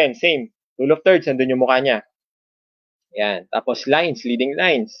 ganun din, same. Rule of thirds, andun yung mukha niya. Yan, tapos lines, leading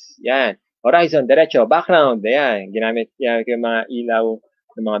lines. Yan, horizon, diretso, background. Yan, ginamit yan, yung mga ilaw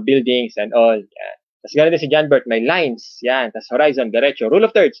ng mga buildings and all. Yan. Tapos ganoon din si John Bert, may lines. Yan, tapos horizon, diretso, rule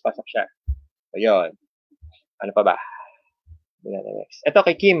of thirds, pasok siya. So, yun. Ano pa ba? Next. Ito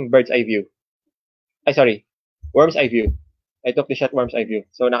kay Kim, bird's eye view. Ay, sorry. Worm's eye view. I took the shot worm's eye view.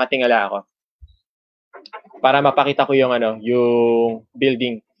 So, nakatingala ako. Para mapakita ko yung yung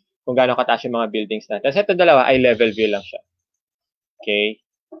building. Kung gaano kataas yung mga buildings na. Tapos ito dalawa, eye level view lang siya. Okay.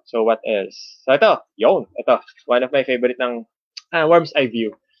 So, what else? So, ito. Yun. Ito. One of my favorite ng worm's eye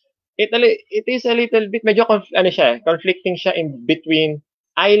view. It is a little bit, medyo conflicting siya in between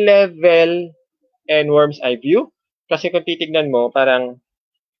eye level and worm's eye view. Kasi kung titignan mo, parang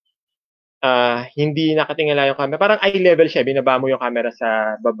hindi nakatingala yung camera. Parang eye level siya. Binaba mo yung camera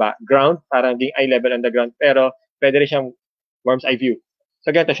sa baba. Ground. Parang di eye level on the ground. Pero pwede rin siyang worm's eye view. So,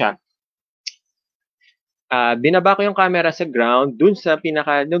 ganito siya. Binaba ko yung camera sa ground dun sa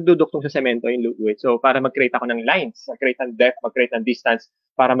nagduduktong sa semento yung fluid. So, para mag-create ako ng lines, mag-create ng depth, mag-create ng distance,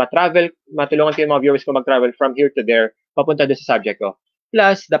 para matulungan ko yung mga viewers ko mag-travel from here to there, papunta dun sa subject ko.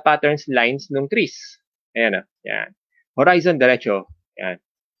 Plus, the patterns, lines ng trees. Ayan yan. Horizon, diretso. Yan.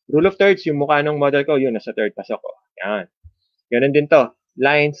 Rule of thirds, yung mukha ng model ko, yun, nasa third, pasok ko. Yan. Ganun din to.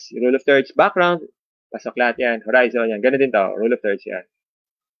 Lines, rule of thirds, background, pasok lahat yan. Horizon, yan. Ganun din to. Rule of thirds, yan.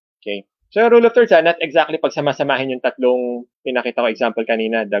 Okay. So, rule of thirds, not exactly pagsama-samahin yung tatlong pinakita ko example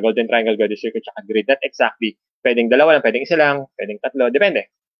kanina, the golden triangle, golden circle, tsaka grid. Not exactly. Pwedeng dalawa lang, pwedeng isa lang, pwedeng tatlo, depende.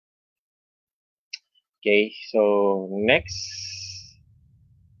 Okay, so, next.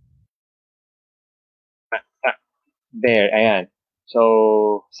 There, ayan.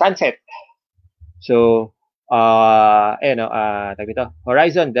 So, sunset. So, ayan tag dito,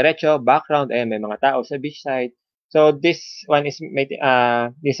 horizon, diretso, background, ayan, may mga tao sa beach side. So, this one is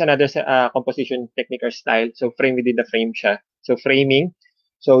this another composition technique or style. So, frame within the frame siya. So, framing.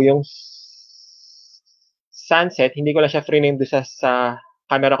 So, yung sunset, hindi ko lang siya frame doon sa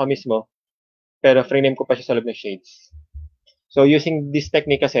camera ko mismo, pero frame ko pa siya sa loob ng shades. So, using this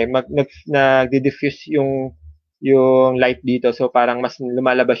technique kasi, nag-diffuse yung light dito. So, parang mas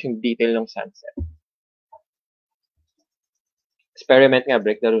lumalabas yung detail ng sunset. Experiment nga,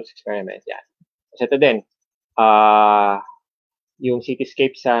 break the rules experiment. Yan. Kasi ito din, yung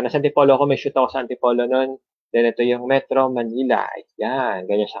cityscape nasa Antipolo ako, may shoot ako sa Antipolo noon. Then ito yung Metro Manila. Yan,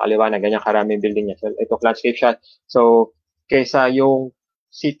 ganyan sa kaliwa na, ganyan karaming building niya. So, ito landscape shot. So, kaysa yung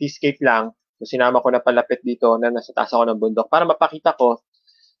cityscape lang, so sinama ko na palapit dito na nasa taas ako ng bundok para mapakita ko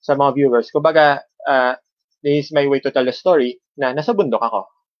sa mga viewers. Kumbaga, this is my way to tell the story na nasa bundok ako.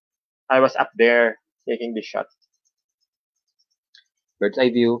 I was up there taking this shot. Bird's eye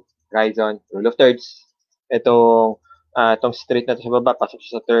view, horizon, rule of thirds. Itong street na to sa baba, pasok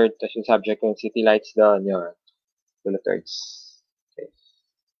sa third, tapos yung subject yung city lights doon, yun. Rule of thirds. Okay.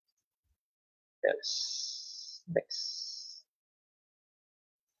 Yes. Next.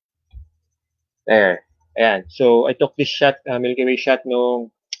 There. Ayan. So, I took this shot, Milky Way shot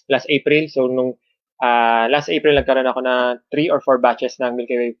nung last April. So, nung last April, nagkaroon ako na 3 or 4 batches ng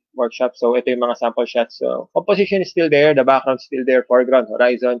Milky Way workshop. So, ito yung mga sample shots. So, composition is still there. The background is still there. Foreground,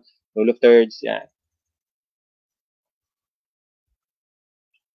 horizon, rule of thirds. Yan.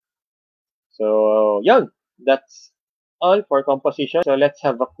 So, yun. That's all for composition. So, let's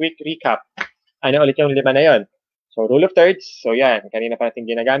have a quick recap. Ano ulit yung 5 na yun? So, rule of thirds. So, yan. Kanina pa natin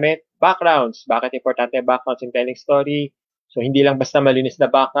ginagamit. Backgrounds. Bakit importante backgrounds in telling story? So, hindi lang basta malinis na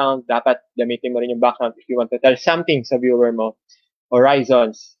background. Dapat gamitin mo rin yung background if you want to tell something sa viewer mo.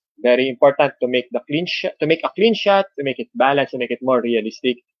 Horizons. Very important to make a clean shot, to make it balanced, to make it more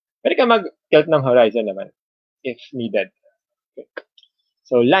realistic. Pwede ka mag-tilt ng horizon naman if needed. Okay.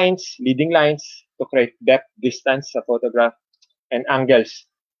 So, lines, leading lines to create depth, distance sa photograph, and angles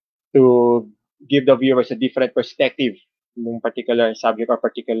to give the viewers a different perspective ng particular subject or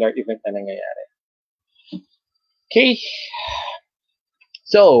particular event na nangyayari. Okay.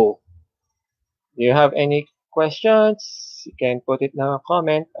 So, do you have any questions? You can put it in a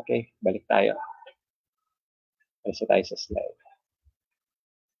comment. Okay, balik tayo. Balik tayo sa slide.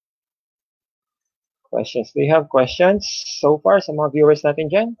 Questions. Do you have questions so far sa mga viewers natin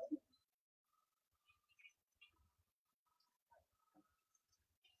dyan?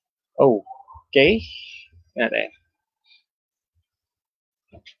 Oh, okay. Natin.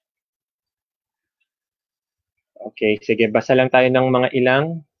 Okay, sige. Basa lang tayo ng mga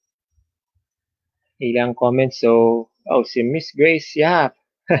ilang comments. So, oh, si Miss Grace. Yeah.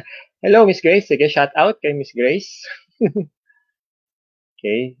 Hello, Miss Grace. Sige, shout out kay Miss Grace.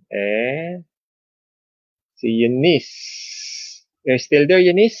 Okay. And si Eunice. You're still there,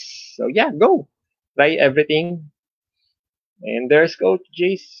 Eunice? So, yeah, go. Try everything. And there's Coach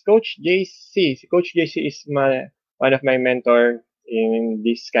JC. Coach JC is one of my mentor in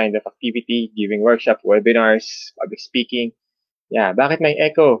this kind of activity, giving workshop, webinars, public speaking. Yeah, bakit may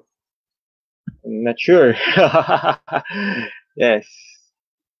echo? I'm not sure. Yes.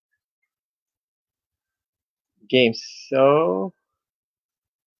 Games. So,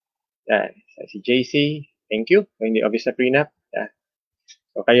 yeah, si JC, thank you. Hindi obvious na prenup. Yeah.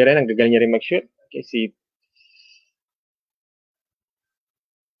 So, kayo rin, ang gagal niya rin mag-shoot. Okay, si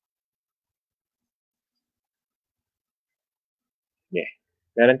yeah.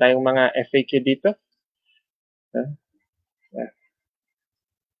 Meron tayong mga FAQ dito. Yeah.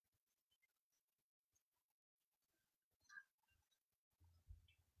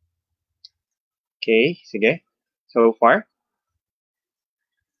 Okay, sige. So far.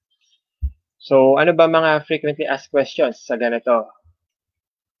 So, ano ba mga frequently asked questions sa ganito?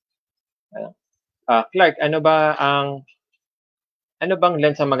 Clark, ano bang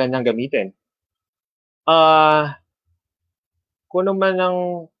lens ang magandang gamitin? Kung naman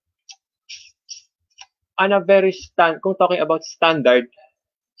kung talking about standard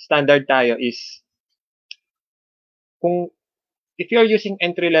tayo is, if you're using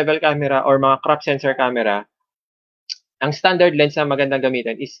entry-level camera or mga crop sensor camera, ang standard lens na magandang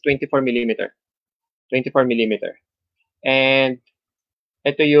gamitin is 24mm. 24mm. And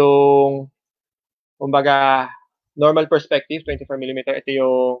ito yung, kumbaga, normal perspective, 24mm. Ito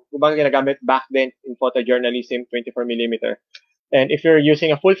yung, kumbaga, ginagamit back then in photojournalism, 24mm. And if you're using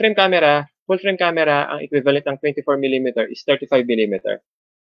a full-frame camera, ang equivalent ng 24mm is 35mm.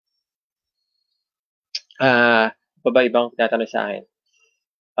 Ibang tatanong sa akin.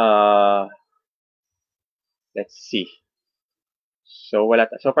 Let's see. So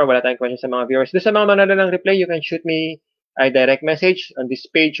far wala tayong questions sa mga viewers. Doon sa mga manonood ng replay, you can shoot me a direct message on this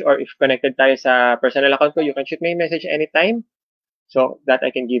page, or if connected tayo sa personal account ko, you can shoot me a message anytime so that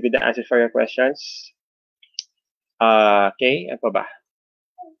I can give you the answers for your questions. Okay, ano pa ba?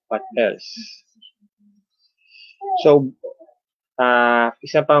 What else? So,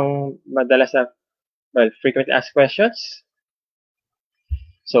 isa pang madalas na frequently asked questions.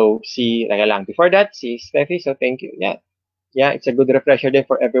 So, before that, si Steffi, so thank you. Yeah, it's a good refresher then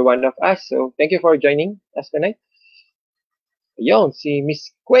for every one of us. So, thank you for joining us tonight. Ayun, si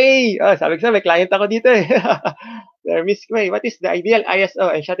Miss Quay. Sabi ko may client ako dito eh. Miss Quay, what is the ideal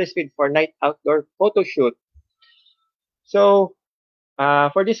ISO and shutter speed for night outdoor photo shoot? So,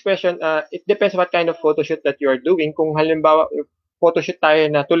 for this question, it depends what kind of photo shoot that you are doing. Kung halimbawa, photo shoot tayo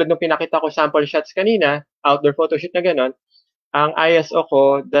na tulad ng pinakita ko sample shots kanina, outdoor photo shoot na ganon, ang ISO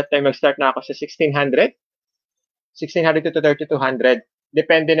ko, that time nag-start na ako sa 1600 to 3200.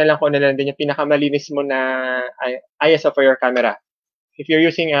 Depende na lang kung ano lang din yung pinakamalinis mo na ISO for your camera. If you're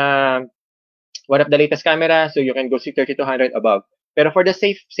using one of the latest camera, so you can go 3200 above. Pero for the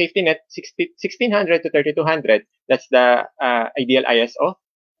safety net, 1600 to 3200, that's the ideal ISO.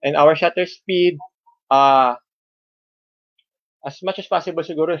 And our shutter speed, as much as possible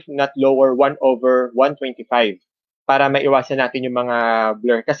siguro, not lower 1/125 para maiwasan natin yung mga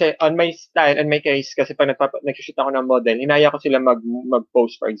blur. Kasi on my style and my case, kasi pag nag-shoot ako ng model, inaya ko sila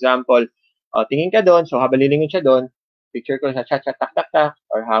mag-pose. For example, tingin ka doon, so habang lilingon siya doon, picture ko sa chat, tak, tak, tak,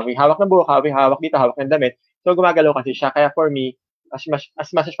 or hawak ng buhok, hawak dito, hawak ng damit. So gumagalaw kasi siya. Kaya for me, as much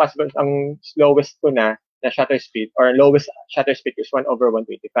as possible, ang slowest ko na shutter speed, or lowest shutter speed is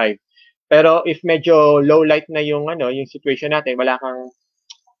 1/125. Pero if medyo low light na yung situation natin, wala kang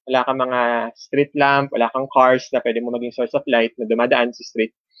mga street lamp, wala kang cars na pwede mo maging source of light na dumadaan sa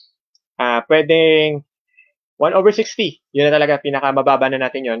street, pwedeng 1/60. Yun na talaga, pinakamababa na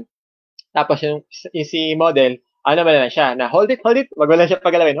natin yun. Tapos yung si model, ba na lang siya, na hold it, wag mo lang siya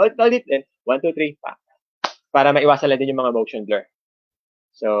pagalawin, hold it, then 1, 2, 3, pa. Para maiwasan lang din yung mga motion blur.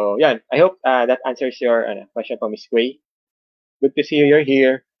 So, yan. I hope that answers your question po, Miss Quay. Good to see you, you're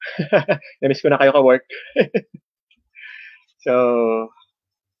here. Na-miss ko na kayo ka-work. So,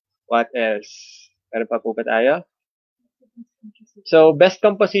 what else? Meron pa po ba tayo? So, best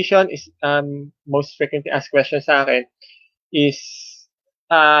composition is most frequently asked question sa akin is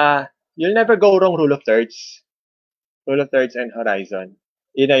you'll never go wrong rule of thirds. Rule of thirds and horizon.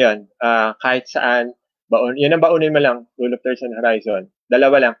 Yun na yun. Kahit saan, yun ang baunin mo lang, rule of thirds and horizon.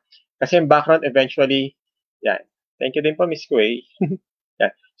 Dalawa lang. Kasi yung background eventually, yan. Thank you din po, Miss Kuwei.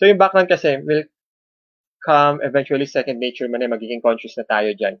 Yeah. So yung background kasi will come eventually second nature mo na magiging conscious na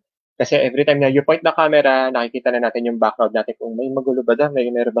tayo dyan. Kasi every time na you point the camera, nakikita na natin yung background natin kung may magulo ba doon,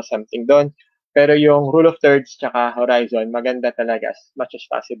 may meron ba something doon. Pero yung rule of thirds tsaka horizon, maganda talaga as much as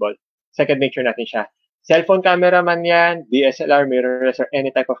possible. Second nature natin siya. Cellphone camera man yan, DSLR, mirrorless, or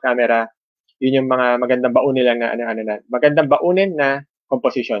any type of camera, yun yung mga magandang baunin lang na magandang baunin na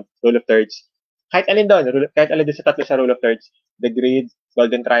composition, rule of thirds. Kahit alin doon, kahit alin doon sa tatlo sa rule of thirds, the grid,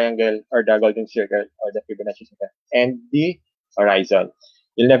 golden triangle, or the golden circle, or the Fibonacci circle, and the horizon.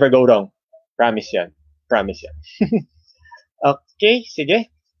 You'll never go wrong. Promise yan. Promise yan. Okay, sige.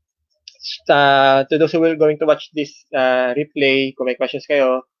 To those who will going to watch this replay, kung may questions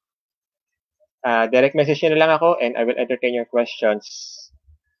kayo, direct message nyo na lang ako and I will entertain your questions.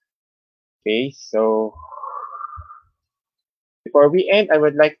 Okay, so before we end, I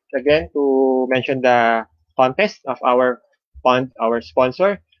would like again to mention the contest of our fund, our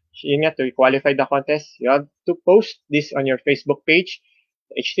sponsor. Yun nga, to qualify the contest, you have to post this on your Facebook page,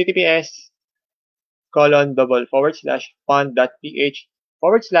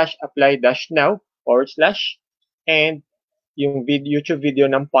 https://fund.ph/apply-now/ and yung YouTube video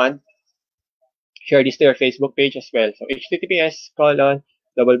ng fund, share this to your Facebook page as well. So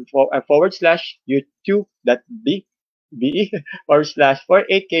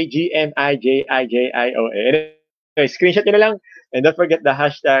https://youtube.be/48kgmijijio. Anyway, screenshot nyo na lang and don't forget the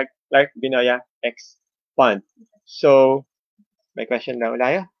hashtag Clark Vinoya X Fund. So, may question na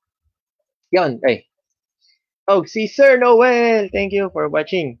ulayo? Yon, ay. Oh, si Sir Noel, thank you for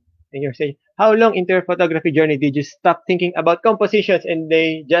watching. Thank you for saying, how long into your photography journey did you stop thinking about compositions and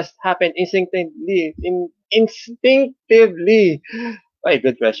they just happen instinctively? Ay,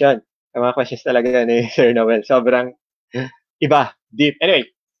 good question. Ang mga questions talaga ni Sir Noel, sobrang iba, deep. Anyway,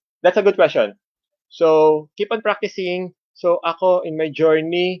 that's a good question. So, keep on practicing. So, ako, in my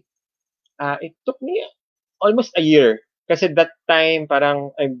journey, it took me almost a year. Kasi that time,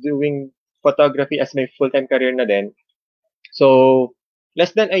 parang I'm doing photography as my full-time career na din. So,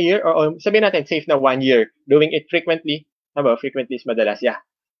 less than a year, or sabihin natin, safe na 1 year, doing it frequently. Frequently is madalas, yeah.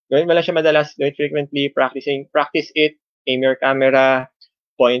 Gawin mo lang siya madalas, do it frequently, practice it, aim your camera,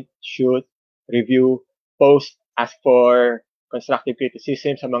 point, shoot, review, post, ask for constructive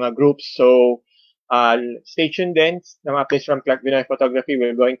criticism sa mga groups. So, stay tuned then ng updates from Clark Vinoy Photography.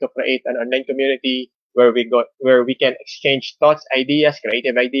 We're going to create an online community where we can exchange thoughts, ideas,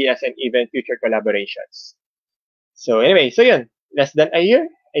 creative ideas, and even future collaborations. So anyway, so yun, less than a year,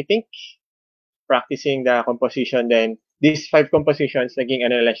 I think, practicing the composition. Then these 5 compositions, naging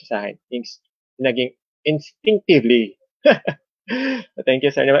ano lang siya sa akin, naging instinctively. Thank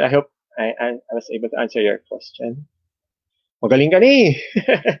you, sir. I hope I was able to answer your question. Magaling ka ni.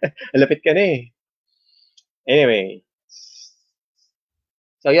 Malapit ka ni. Anyway.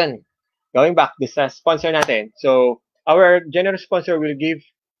 So yun, going back, this sponsor natin. So our generous sponsor will give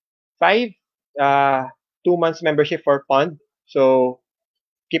 5 2 months membership for fund. So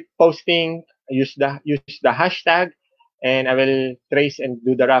keep posting, use the hashtag, and I will trace and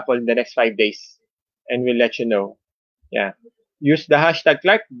do the raffle in the next 5 days, and we'll let you know. Yeah, use the hashtag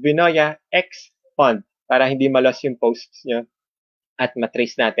Clark Vinoya X Fund para hindi malos yung posts nyo at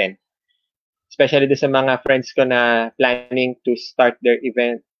matrace natin. Especially sa mga friends ko na planning to start their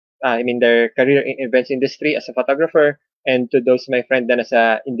their career in events industry as a photographer, and to those my friend na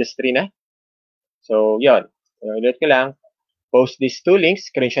nasa industry na. So, yun. Ulit ko lang. Post these 2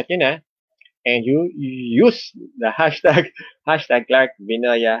 links, screenshot nyo na, and you use the hashtag Clark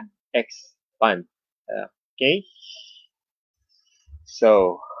Vinoya X Fund. Okay?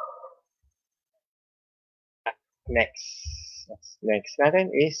 So, next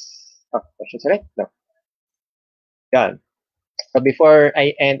natin is, questions ulit? No. Yan. So before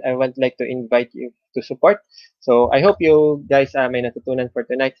I end, I would like to invite you to support. So I hope you guys may natutunan for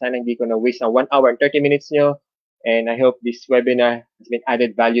tonight. Sana hindi ko na waste ng 1 hour and 30 minutes nyo. And I hope this webinar has been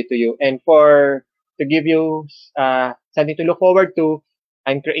added value to you. And to give you something to look forward to,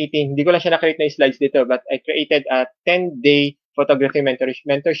 I'm creating, hindi ko lang siya na-create na slides dito, but I created a 10-day photography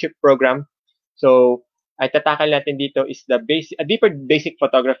mentorship program. So, ay tatakal natin dito is a deeper basic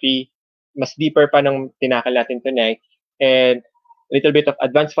photography, mas deeper pa ng tinakal natin tonight, and a little bit of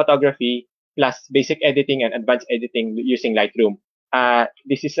advanced photography, plus basic editing and advanced editing using Lightroom.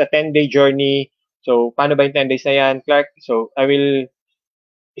 This is a 10-day journey. So, paano ba yung 10 days na yan, Clark? So, I will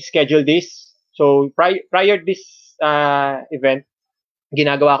schedule this. So, prior this event,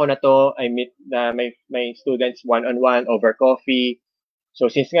 ginagawa ko na to. I meet my students one-on-one over coffee. So,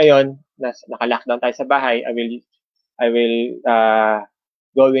 since ngayon, naka-lockdown tayo sa bahay, I will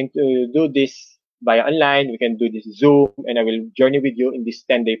going to do this via online. We can do this Zoom, and I will journey with you in this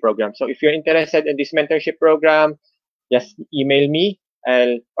 10-day program. So, if you're interested in this mentorship program, just email me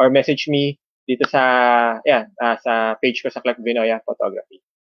or message me dito sa sa page ko sa Clark Vinoya Photography.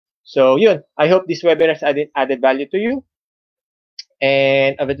 So, yun. I hope this webinar has added value to you.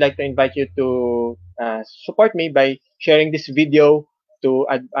 And I would like to invite you to support me by sharing this video to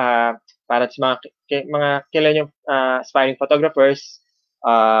para sa mga kailan yung aspiring photographers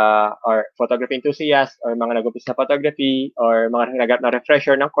or photography enthusiasts or mga nag-umpisa na photography or mga nag-up na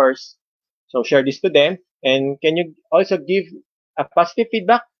refresher ng course. So share this to them. And can you also give a positive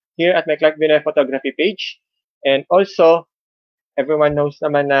feedback here at my Clark Vinoya Photography page? And also, everyone knows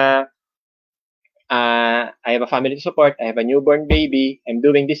naman na I have a family to support. I have a newborn baby. I'm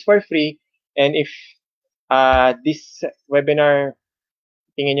doing this for free. And if this webinar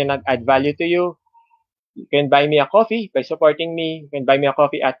tingin nyo nag-add value to you, you can buy me a coffee by supporting me. You can buy me a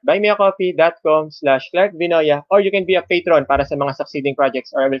coffee at buymeacoffee.com/ClarkVinoya, or you can be a patron para sa mga succeeding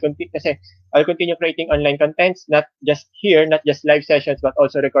projects. Or I'll continue creating online contents, not just here, not just live sessions, but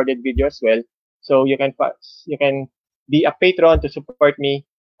also recorded video as well. So you can be a patron to support me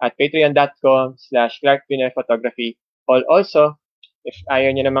at patreon.com/ClarkVinoya Photography. Also, if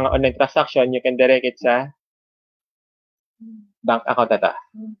ayaw nyo ng mga online transaction, you can direct it sa bank account ata.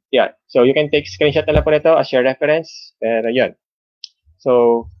 Yeah. So you can take screenshot na lang po nito as your reference. Pero yun.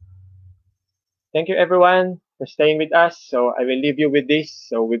 So, thank you everyone for staying with us. So I will leave you with this.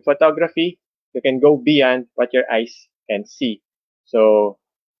 So with photography, you can go beyond what your eyes can see. So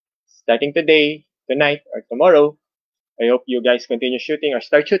starting today, tonight, or tomorrow, I hope you guys continue shooting or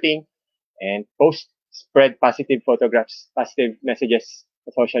start shooting and spread positive photographs, positive messages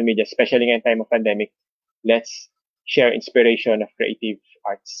on social media, especially in time of pandemic. Let's share inspiration of creative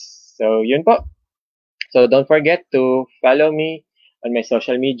arts. So, yun po. So, don't forget to follow me on my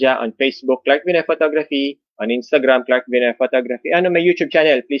social media, on Facebook, Clark Vinoya Photography, on Instagram, Clark Vinoya Photography, and on my YouTube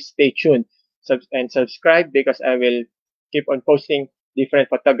channel. Please stay tuned and subscribe because I will keep on posting different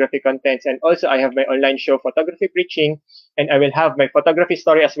photography contents. And also, I have my online show, Photography Preaching, and I will have my photography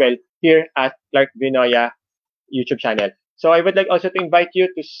story as well here at Clark Vinoya YouTube channel. So, I would like also to invite you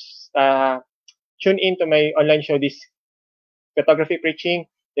to tune in to my online show, this Photography Preaching.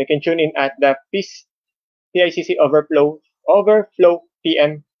 You can tune in at the PICC Overflow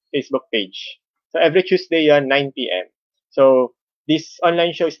PM Facebook page. So every Tuesday on 9 p.m. So this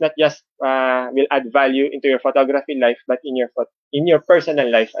online show is not just will add value into your photography life, but in your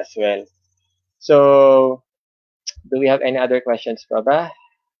personal life as well. So do we have any other questions pa ba?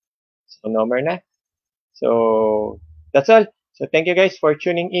 So no more na. So that's all. So thank you guys for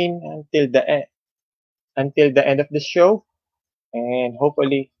tuning in until the end of the show. And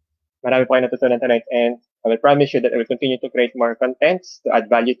hopefully, marami po kayo natutunan tonight. And I will promise you that I will continue to create more contents to add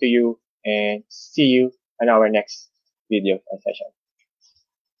value to you. And see you on our next video session.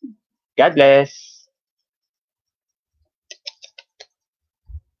 God bless.